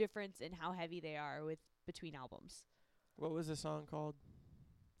 no difference in how heavy they are between albums. What was the song called?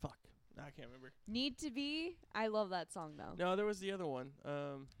 Fuck. I can't remember. Need to Be. I love that song, though. No, there was the other one.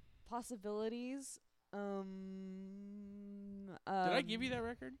 Possibilities. Did I give you that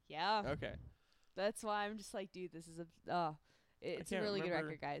record? Yeah. Okay. That's why I'm just like, dude, this is it's a can't really good remember.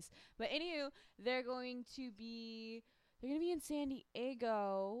 record, guys. But anywho, they're going to be in San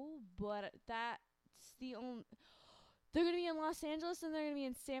Diego, but that's the only. They're going to be in Los Angeles and they're going to be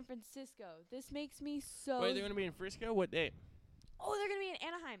in San Francisco. This makes me so. Wait, they're going to be in Frisco? What date? Oh, they're going to be in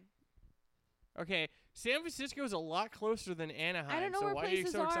Anaheim. Okay, San Francisco is a lot closer than Anaheim. I don't know so where why are you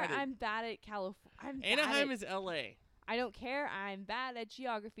places so are. excited? I'm bad at California. Anaheim is L.A. I don't care. I'm bad at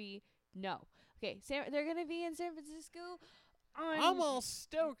geography. No. Okay, they're going to be in San Francisco on I'm all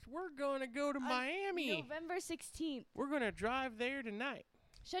stoked. We're going to go to Miami. November 16th. We're going to drive there tonight.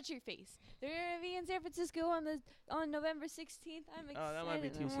 Shut your face. They're going to be in San Francisco on November 16th. I'm excited. Oh, that might be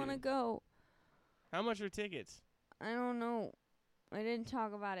too I want to soon. go. How much are tickets? I don't know. I didn't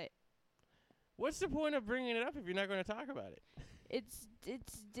talk about it. What's the point of bringing it up if you're not going to talk about it? It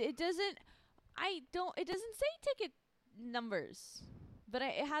doesn't say ticket numbers, but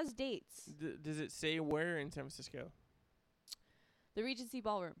it has dates. Does it say where in San Francisco? The Regency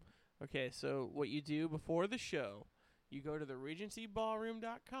Ballroom. Okay, so what you do before the show, you go to the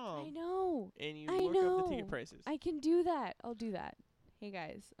regencyballroom.com. I know. And you I look know. up the ticket prices. I can do that. I'll do that. Hey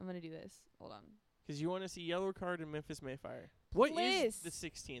guys, I'm gonna do this. Hold on. Because you want to see Yellow Card and Memphis Mayfire. What is Please. the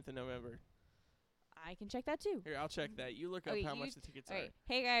 16th of November? I can check that too. Here, I'll check that. You look up Okay, how you- much the tickets All are. right.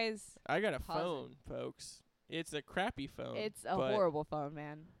 Hey guys. I got a Pause it. phone, folks. It's a crappy phone. It's a horrible phone,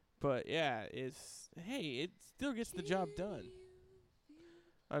 man. But yeah, it still gets the job done.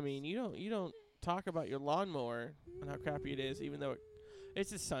 I mean, you don't talk about your lawnmower and how crappy it is, even though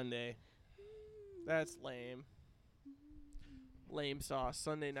it's a Sunday. That's lame. Lame sauce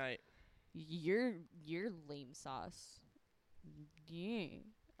Sunday night. You're lame sauce. Yeah.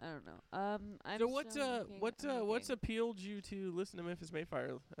 I don't know. I'm So what's looking. appealed you to listen to Memphis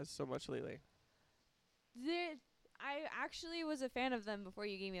Mayfire as so much lately? I actually was a fan of them before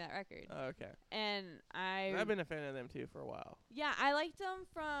you gave me that record. Oh, okay. And I've been a fan of them too for a while. Yeah, I liked them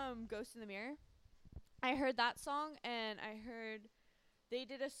from Ghost in the Mirror. I heard that song, and I heard they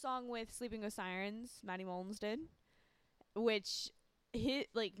did a song with Sleeping with Sirens. Maddie Mullins did, which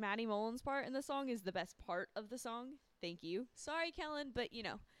Maddie Mullins' part in the song is the best part of the song. Thank you. Sorry, Kellen, but you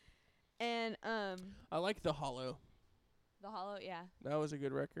know. And I like The Hollow. The Hollow, yeah. That was a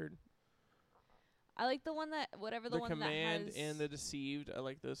good record. I like the one that one The Command that has and The Deceived. I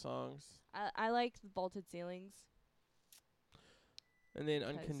like those songs. I like Vaulted Ceilings. And then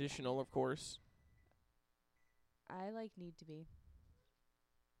Unconditional, of course. I like Need to Be.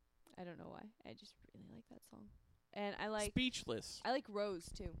 I don't know why. I just really like that song. And I like Speechless. I like Rose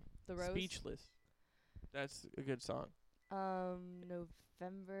too. The Rose. Speechless. That's a good song.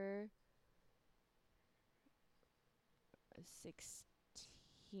 November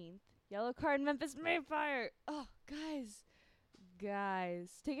 16th. Yellow Card, Memphis Mayfire. Oh, guys.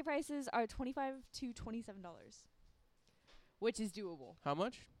 Ticket prices are $25 to $27, which is doable. How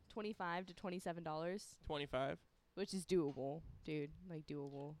much? $25 to $27, 25. which is doable, dude. Like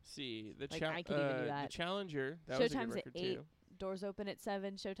doable. See, the I could even do that. The Challenger. That was a good Showtime's record at 8. too. Doors open at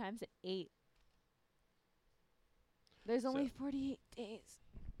 7. Showtime's at 8. There's only 48 days.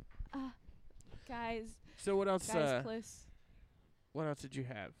 Guys. So what else? Cliss. What else did you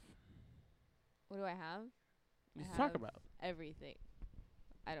have? What do I have? Let's talk about Everything.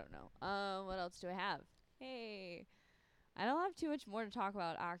 I don't know. What else do I have? Hey. I don't have too much more to talk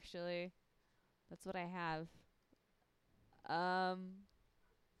about, actually. That's what I have.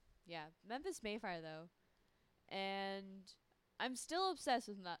 Yeah. Memphis Mayfire, though. And I'm still obsessed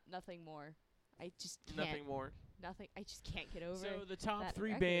with Nothing More. I just can't. Nothing more. Nothing. I just can't get over So the top that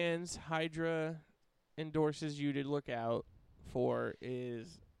 3 record. bands Hydra endorses you to look out for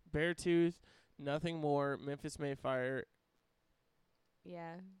is Beartooth, Nothing More, Memphis Mayfire,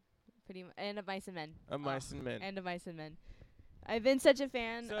 Yeah. Pretty much. And of Mice and Men. Mice and Men. And of Mice and Men. I've been such a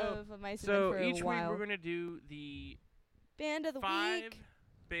fan of Mice and Men for a while. So each week we're going to do the Band of the 5 week.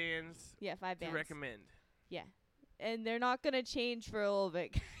 bands 5 to bands. recommend. Yeah. And they're not going to change for a little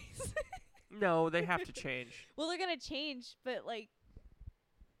bit, guys. No, they have to change. Well, they're going to change, but,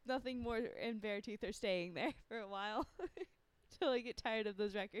 Nothing More and Beartooth are staying there for a while. Till I get tired of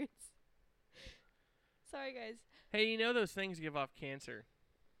those records. Sorry, guys. Hey, you know those things give off cancer.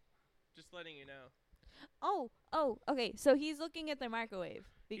 Just letting you know. Oh, okay. So he's looking at the microwave.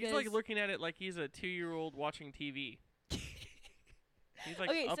 Because He's looking at it like he's a 2-year-old watching TV. He's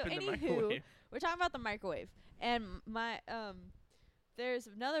okay, up so in the anywho, microwave. we're talking about the microwave. And there's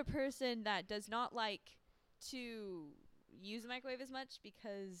another person that does not like to use the microwave as much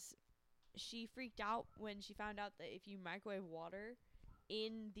because she freaked out when she found out that if you microwave water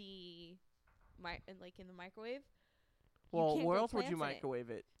in the in the microwave, Well, you can't where grow else would you plants in it. microwave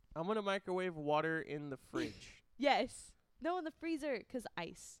it? I'm going to microwave water in the fridge. Yes. No, in the freezer 'cause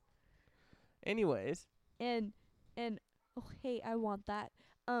ice. Anyways. And oh hey, I want that.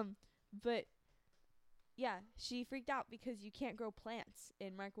 But yeah, she freaked out because you can't grow plants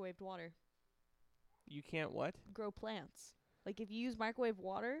in microwaved water. You can't what? Grow plants. Like if you use microwave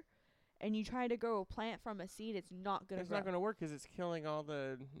water and you try to grow a plant from a seed, it's not gonna It's grow. not going to work 'cause it's killing all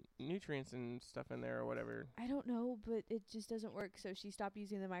the nutrients and stuff in there or whatever. I don't know, but it just doesn't work. So she stopped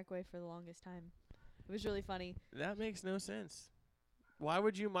using the microwave for the longest time. It was really funny. That makes no sense. Why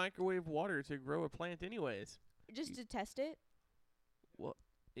would you microwave water to grow a plant anyways? Just to test it. Well,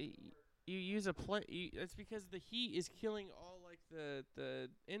 you use a plant. It's because the heat is killing all the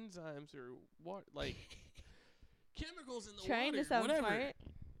enzymes or what chemicals in the Trying water. to sound whatever. smart.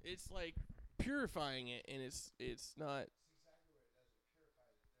 It's purifying it, and it's not.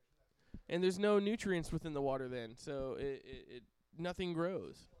 And there's no nutrients within the water then, so it nothing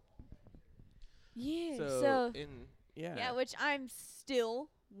grows. Yeah. So Yeah, which I'm still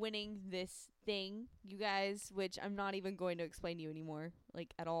winning this thing, you guys, which I'm not even going to explain to you anymore,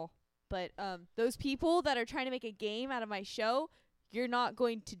 at all. But those people that are trying to make a game out of my show, you're not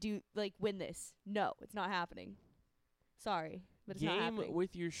going to win this. No, it's not happening. Sorry, but it's not happening. Game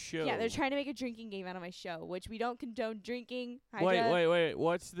with your show. Yeah, they're trying to make a drinking game out of my show, which we don't condone drinking. Wait.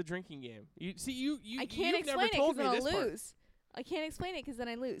 What's the drinking game? I can't explain it because then I'll lose. I can't explain it because then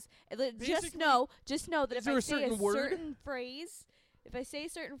I lose. Just know that if I say a certain phrase, if I say a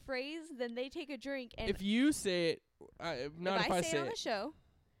certain phrase, then they take a drink. And if you say it, not if I say it on the show.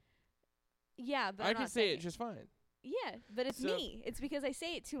 Yeah, but I I'm can not say saying it just fine. Yeah, but it's So- me. It's because I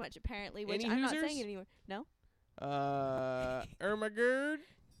say it too much, apparently, which Any I'm not Hoosers? saying it anymore. No? Ermagerd.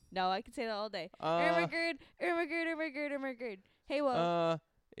 No, I can say that all day. Uh, Ermagerd. Hey, whoa.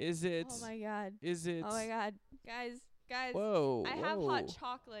 is it? Oh, my God. Is it? Oh, my God. Guys. Whoa. I have hot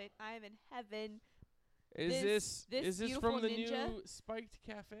chocolate. I am in heaven. Is this is this beautiful from the ninja- new Spiked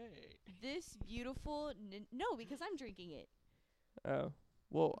Cafe? This beautiful... no, because I'm drinking it. Oh.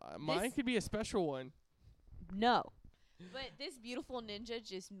 Well, mine This- could be a special one. No. But this beautiful ninja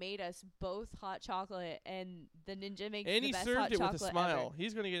just made us both hot chocolate, and the ninja makes And the he best served hot it with chocolate a smile. ever.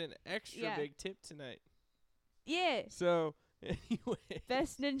 He's going to get an extra Yeah. big tip tonight. Yeah. So, anyway.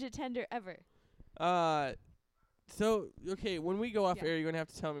 Best ninja tender ever. So, okay, when we go off Yeah. air, you're going to have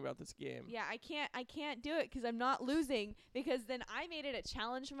to tell me about this game. Yeah, I can't do it because I'm not losing, because then I made it a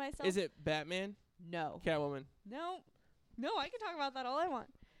challenge for myself. Is it Batman? No. Catwoman? No, I can talk about that all I want.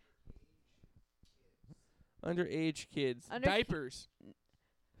 Underage kids. Under- Diapers.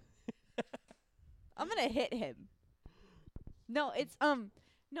 I'm gonna hit him. No, it's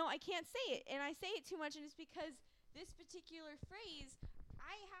no, I can't say it, and I say it too much, and it's because this particular phrase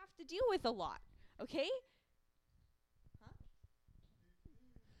I have to deal with a lot. Okay? Huh?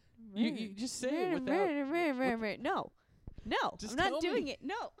 You just say it without... No, Just I'm tell not doing me. it.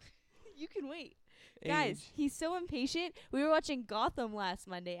 No, you can wait. Guys, Age. he's so impatient. We were watching Gotham last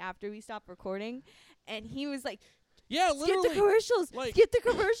Monday after we stopped recording, and he was like, Yeah, skip literally. the commercials, like, skip the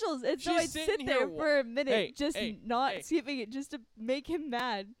commercials. And so she's I'd sit sitting there here for a minute Hey, just hey, not hey. skipping it just to make him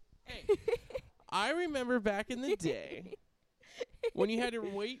mad. Hey, I remember back in the day when you had to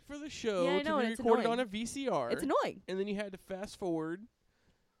wait for the show Yeah, I to know, be and it's recorded on annoying. a VCR. It's annoying. And then you had to fast forward,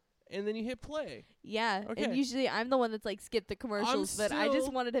 and then you hit play. Yeah, Okay. and usually I'm the one that's like, skip the commercials, but I just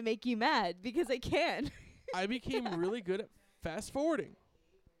still- wanted to make you mad because I can. I became really good at fast forwarding.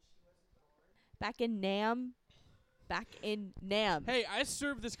 Back in Nam. Hey, I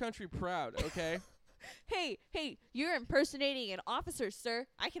served this country proud, okay? Hey, you're impersonating an officer, sir.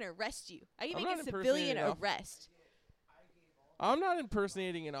 I can arrest you. I can I'm make not a civilian impersonating an arrest. I'm not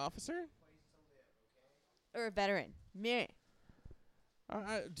impersonating an officer. Or a veteran. Meh. Am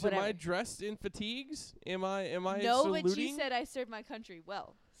I Whatever. dressed in fatigues? Am I No, saluting? but you said I served my country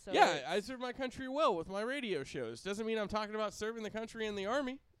well. So Yeah, it's- I serve my country well with my radio shows. Doesn't mean I'm talking about serving the country in the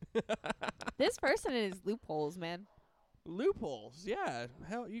army. This person and his loopholes, man. Loopholes, yeah.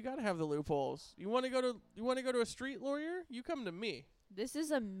 Hell, you gotta have the loopholes. You want to go to a street lawyer? You come to me. This is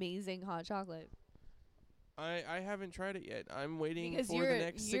amazing hot chocolate. I haven't tried it yet. I'm waiting Because for the you're-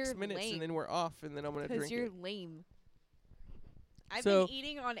 next you're 6 minutes, lame. and then we're off, and then I'm gonna Because drink you're it. lame. I've So- been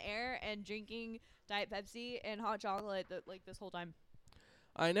eating on air and drinking Diet Pepsi and hot chocolate this whole time.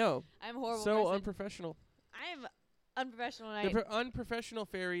 I know. I'm a horrible So person. unprofessional. I'm unprofessional. The And unprofessional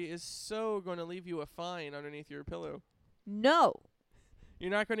fairy is so going to leave you a fine underneath your pillow. no. You're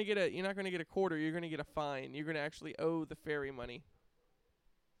not going to get a quarter. You're going to get a fine. You're going to actually owe the fairy money.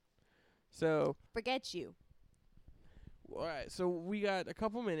 So, Forget you. all right. So we got a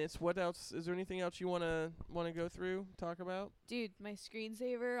couple minutes. What else? Is there anything else you wanna go through? Talk about? Dude, my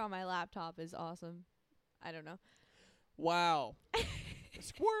screensaver on my laptop is awesome. I don't know. Wow.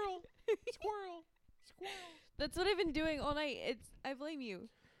 Squirrel. Squirrel. Squirrel. That's what I've been doing all night. I blame you.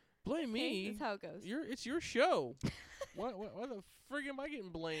 Blame Okay? me. That's how it goes. It's your show. What the frig am I getting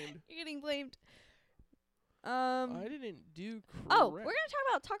blamed? You're getting blamed. I didn't do correct. Oh, we're gonna talk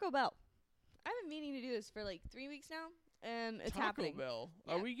about Taco Bell. I've been meaning to do this for like 3 weeks now, and it's Taco happening. Bell.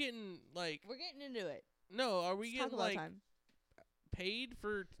 Yeah. Are we getting like We're getting into it. no? Are we It's getting Taco Bell like time. paid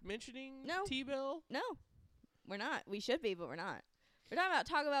for mentioning No. T-Bell? No, we're not. We should be, but we're not. We're talking about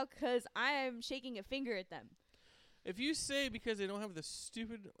Taco Bell because I am shaking a finger at them. If you say because they don't have the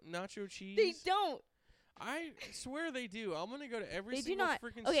stupid nacho cheese, They don't. I swear they do. I'm gonna go to every They do single not.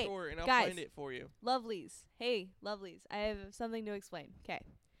 freaking Okay, store and I'll guys. find it for you. Lovelies. Hey, lovelies. I have something to explain. 'Kay.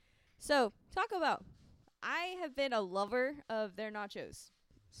 So, Taco Bell. I have been a lover of their nachos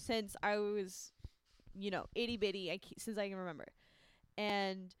since I was, itty bitty, since I can remember.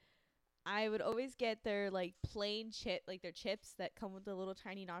 And I would always get their, like, plain chip, like their chips that come with the little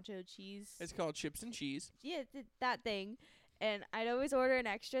tiny nacho cheese. It's called chips and cheese. Yeah, that thing. And I'd always order an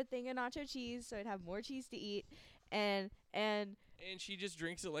extra thing of nacho cheese so I'd have more cheese to eat. And And she just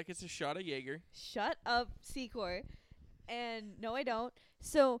drinks it like it's a shot of Jaeger. shut up, Secor. And no, I don't.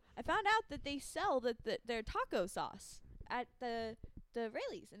 So I found out that they sell their taco sauce at the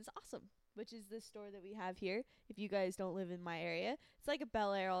Rayleigh's, and it's awesome. Which is the store that we have here. If you guys don't live in my area, it's like a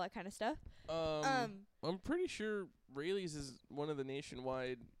Bel Air, all that kind of stuff. I'm pretty sure Rayleigh's is one of the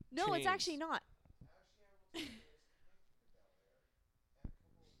nationwide. No, it's chains. actually not.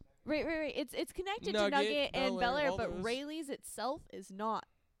 Right. It's connected Nugget, to Nugget and Bel Bel Air, Air, all but those. Rayleigh's itself is not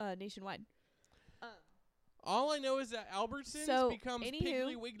nationwide. All I know is that Albertsons So, becomes anywho-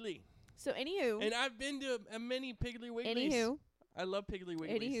 Piggly Wiggly. So anywho, And I've been to many Piggly Wigglies. anywho, I love Piggly Wigglies.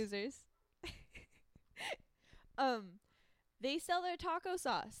 any users. They sell their taco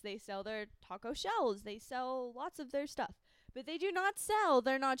sauce. They sell their taco shells. They sell lots of their stuff. But they do not sell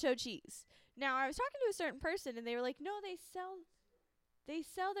their nacho cheese. Now, I was talking to a certain person, and they were like, no, they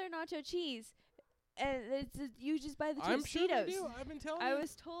sell their nacho cheese. And you just buy the Tostitos. I'm sure they do. I've been telling I you.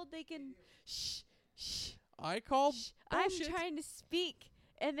 was told they can... Shh. I call I'm bullshit. trying to speak,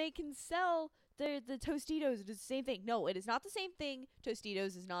 and they can sell the Tostitos. It is the same thing. No, it is not the same thing.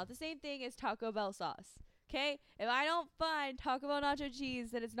 Tostitos is not the same thing as Taco Bell sauce. Okay? If I don't find Taco Bell nacho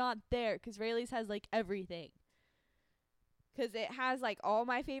cheese, then it's not there, 'cause Rayleigh's has, like, everything. 'Cause it has, like, all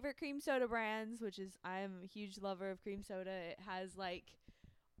my favorite cream soda brands, which is, I'm a huge lover of cream soda. It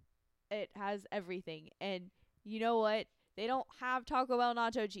has everything. And you know what? They don't have Taco Bell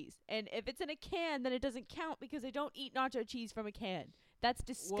nacho cheese. And if it's in a can, then it doesn't count because they don't eat nacho cheese from a can. That's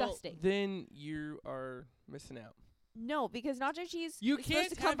disgusting. Well, then you are missing out. No, because nacho cheese You is can't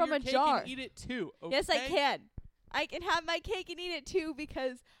supposed to come have from your a cake jar. and eat it too. Okay? Yes, I can. I can have my cake and eat it too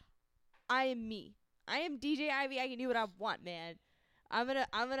because I am me. I am DJ Ivy. I can do what I want, man. I'm gonna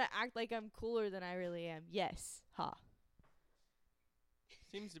act like I'm cooler than I really am. Yes. Ha.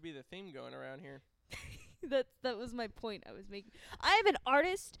 Seems to be the theme going around here. That was my point I was making. I am an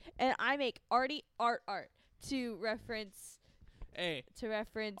artist and I make arty art to reference Hey,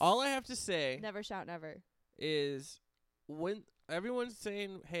 all I have to say Never Shout Never. is when everyone's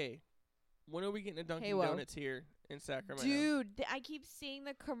saying, hey, when are we getting a Dunkin' Hey, whoa. Donuts here in Sacramento? Dude, I keep seeing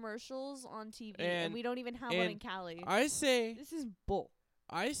the commercials on TV and And- we don't even have one and in Cali. I say, This is bull.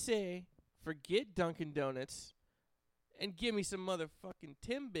 forget Dunkin' Donuts and give me some motherfucking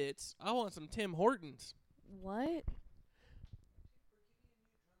Timbits. I want some Tim Hortons. What?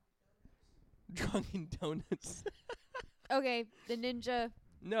 Dunkin' Donuts. Okay, the Ninja.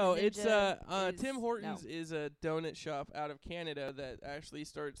 No, The it's Ninja Tim is- Hortons is a donut shop out of Canada that actually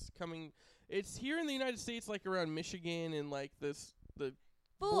starts coming. It's here in the United States, like around Michigan and like the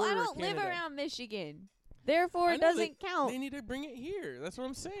Fool, border I of don't live Canada. around Michigan. Therefore, I it know doesn't count. They need to bring it here. That's what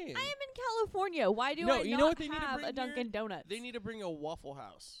I'm saying. I am in California. Why do No, I you not know what they need to have bring a here? Dunkin' Donuts? They need to bring a Waffle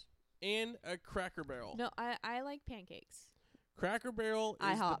House and a Cracker Barrel. No, I like pancakes. Cracker Barrel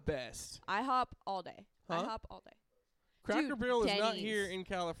is IHOP. the best. I hop all day. Huh? I hop all day. Cracker Dude, Barrel is not Denny's. here in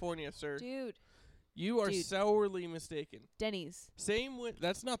California, sir. Dude, You are dude. sourly mistaken. Denny's. Same with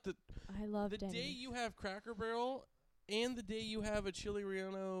that's not the I love the Denny's. day you have Cracker Barrel and the day you have a chili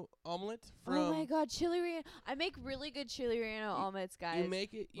relleno omelet from Oh my god, chili relleno. I make really good chili relleno omelets, guys. you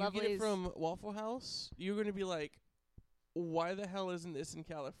make it you get Lovely's. it from Waffle House, you're going to be like, why the hell isn't this in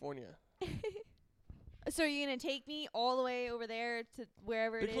California? So are you going to take me all the way over there to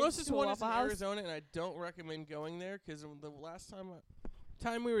wherever The it is? closest to a one is in Waffle House? Arizona, and I don't recommend going there because the last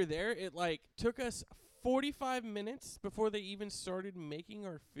time we were there, it like took us 45 minutes before they even started making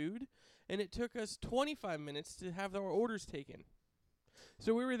our food, and it took us 25 minutes to have our orders taken.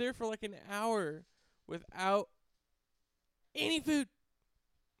 So we were there for like an hour without any food.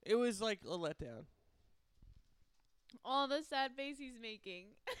 It was like a letdown. All the sad face he's making.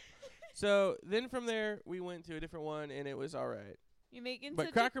 So then from there, we went to a different one, and it was all right. You're making But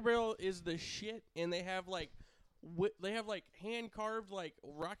such Cracker Barrel is the shit, and they have like hand carved like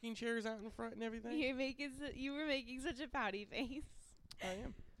rocking chairs out in front and everything. you were making such a pouty face. I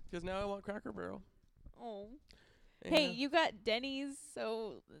am, because now I want Cracker Barrel. Oh. And, Hey, you got Denny's,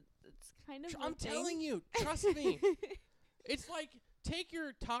 so it's kind of I'm telling you, trust me. It's like take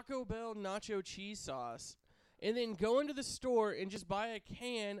your Taco Bell nacho cheese sauce and then go into the store and just buy a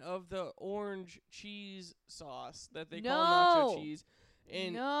can of the orange cheese sauce that they call nacho No. cheese.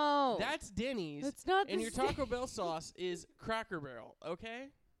 And no. that's Denny's. That's not And the your same. Taco Bell sauce is Cracker Barrel, okay?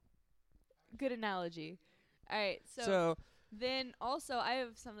 Good analogy. All right, So, then also I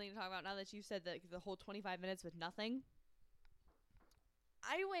have something to talk about now that you said that the whole 25 minutes with nothing.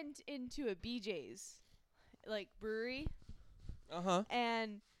 I went into a BJ's like brewery uh-huh.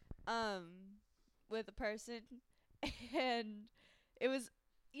 and with a person and it was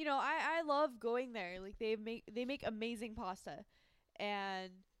I love going there. Like they make amazing pasta and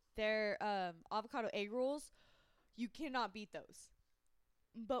their avocado egg rolls, you cannot beat those.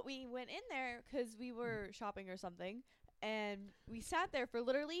 But we went in there 'cause we were shopping or something, and we sat there for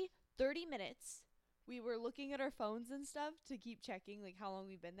literally 30 minutes. We were looking at our phones and stuff to keep checking like how long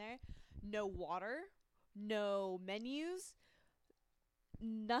we've been there. No water, no menus,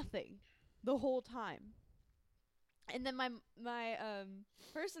 nothing the whole time. And then my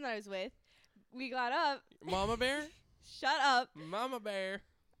person that I was with, we got up. Mama Bear? Shut up. Mama Bear.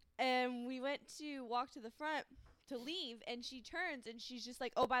 And we went to walk to the front to leave, and she turns and she's just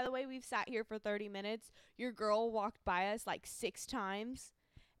like, oh, by the way, we've sat here for 30 minutes. Your girl walked by us like 6 times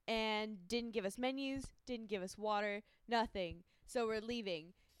and didn't give us menus, didn't give us water, nothing. So we're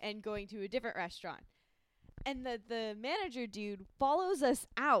leaving and going to a different restaurant. And the manager dude follows us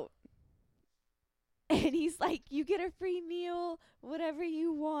out. And he's like, you get a free meal, whatever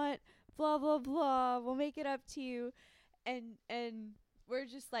you want, blah, blah, blah. We'll make it up to you. And we're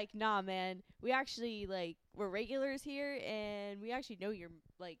just like, nah, man. We actually, like, we're regulars here, and we actually know your,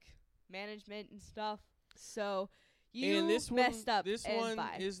 like, management and stuff. So you and this messed one, up. This and one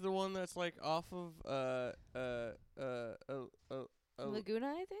bye. is the one that's, like, off of, Laguna,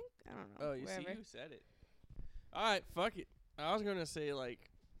 I think? I don't know. Oh, you wherever. see, you said it. All right, fuck it. I was going to say, like,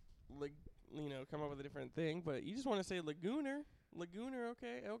 come up with a different thing, but you just want to say Lagooner. Lagooner,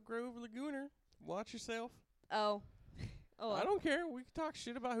 okay? Elk Grove Lagooner. Watch yourself. Oh. I don't care. We can talk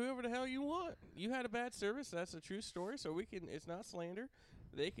shit about whoever the hell you want. You had a bad service. That's a true story, so we can. It's not slander.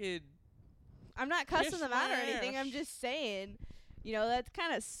 They could. I'm not cussing kiss them out or my anything. I'm ass. just saying, that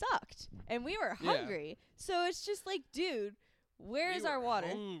kind of sucked. And we were Yeah. hungry. So it's just like, dude, where We is our were water?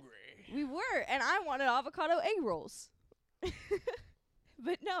 hungry. We were. And I wanted avocado egg rolls.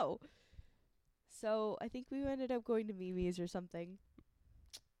 But no. So I think we ended up going to Mimi's or something.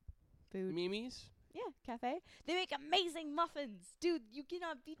 Food. Mimi's? Yeah, cafe. They make amazing muffins. Dude, you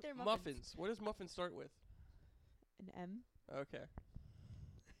cannot beat their muffins. Muffins. What does muffin start with? An M? Okay.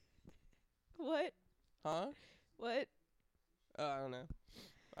 What? Huh? What? I don't know.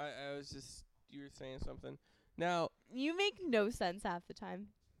 I was just. You were saying something. Now, You make no sense half the time.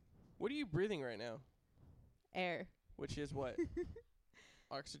 what are you breathing right now? Air. Which is what?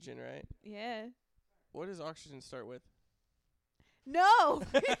 Oxygen, right? Yeah. What does oxygen start with? No!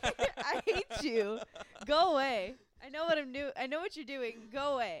 I hate you. Go away. I know what I'm doing. I know what you're doing.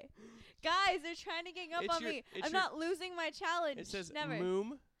 Go away. Guys, they're trying to gang up It's on your- me. it's I'm your- not losing my challenge. It says Never.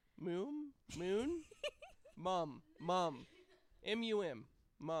 moon, mum, M-U-M,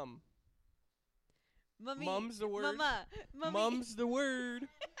 mum. Mummy. Mum's the word. Mama. Mummy. Mum's the word.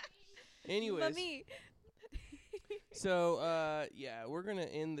 Anyways, Mummy. so yeah, we're gonna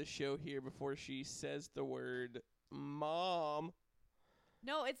end the show here before she says the word mom.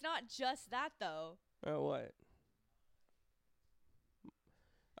 No, it's not just that, though. Oh, what?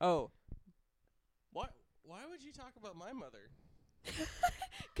 Oh. What? Why would you talk about my mother?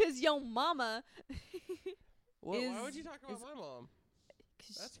 'Cause yo mama. Why would you Is- talk about is- my mom?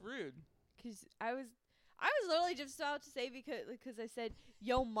 That's rude. Because I was literally just about to say because I said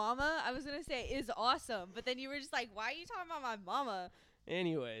yo mama. I was gonna say is awesome, but then you were just like, why are you talking about my mama?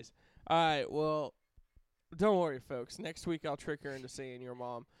 Anyways, all right. Well, don't worry, folks. Next week I'll trick her into saying your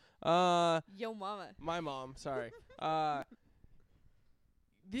mom. Yo mama. My mom. Sorry.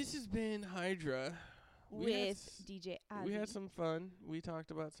 This has been Hydra. With DJ Ozzy. We had some fun. We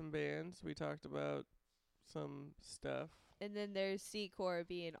talked about some bands. We talked about some stuff. And then there's C-Core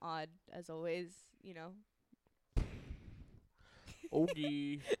being odd, as always,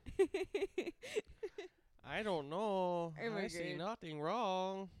 Okay. I don't know. Oh my I say God. nothing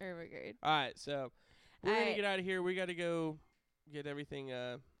wrong. Oh my God. All right, so we're gonna Alright. get out of here. We got to go get everything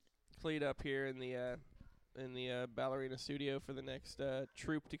cleaned up here in the ballerina studio for the next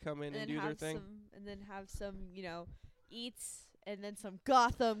troupe to come in and do their thing. And then have some, eats, and then some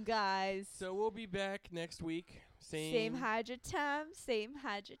Gotham guys. So we'll be back next week. Same Hydra time, same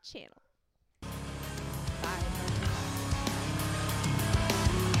Hydra channel.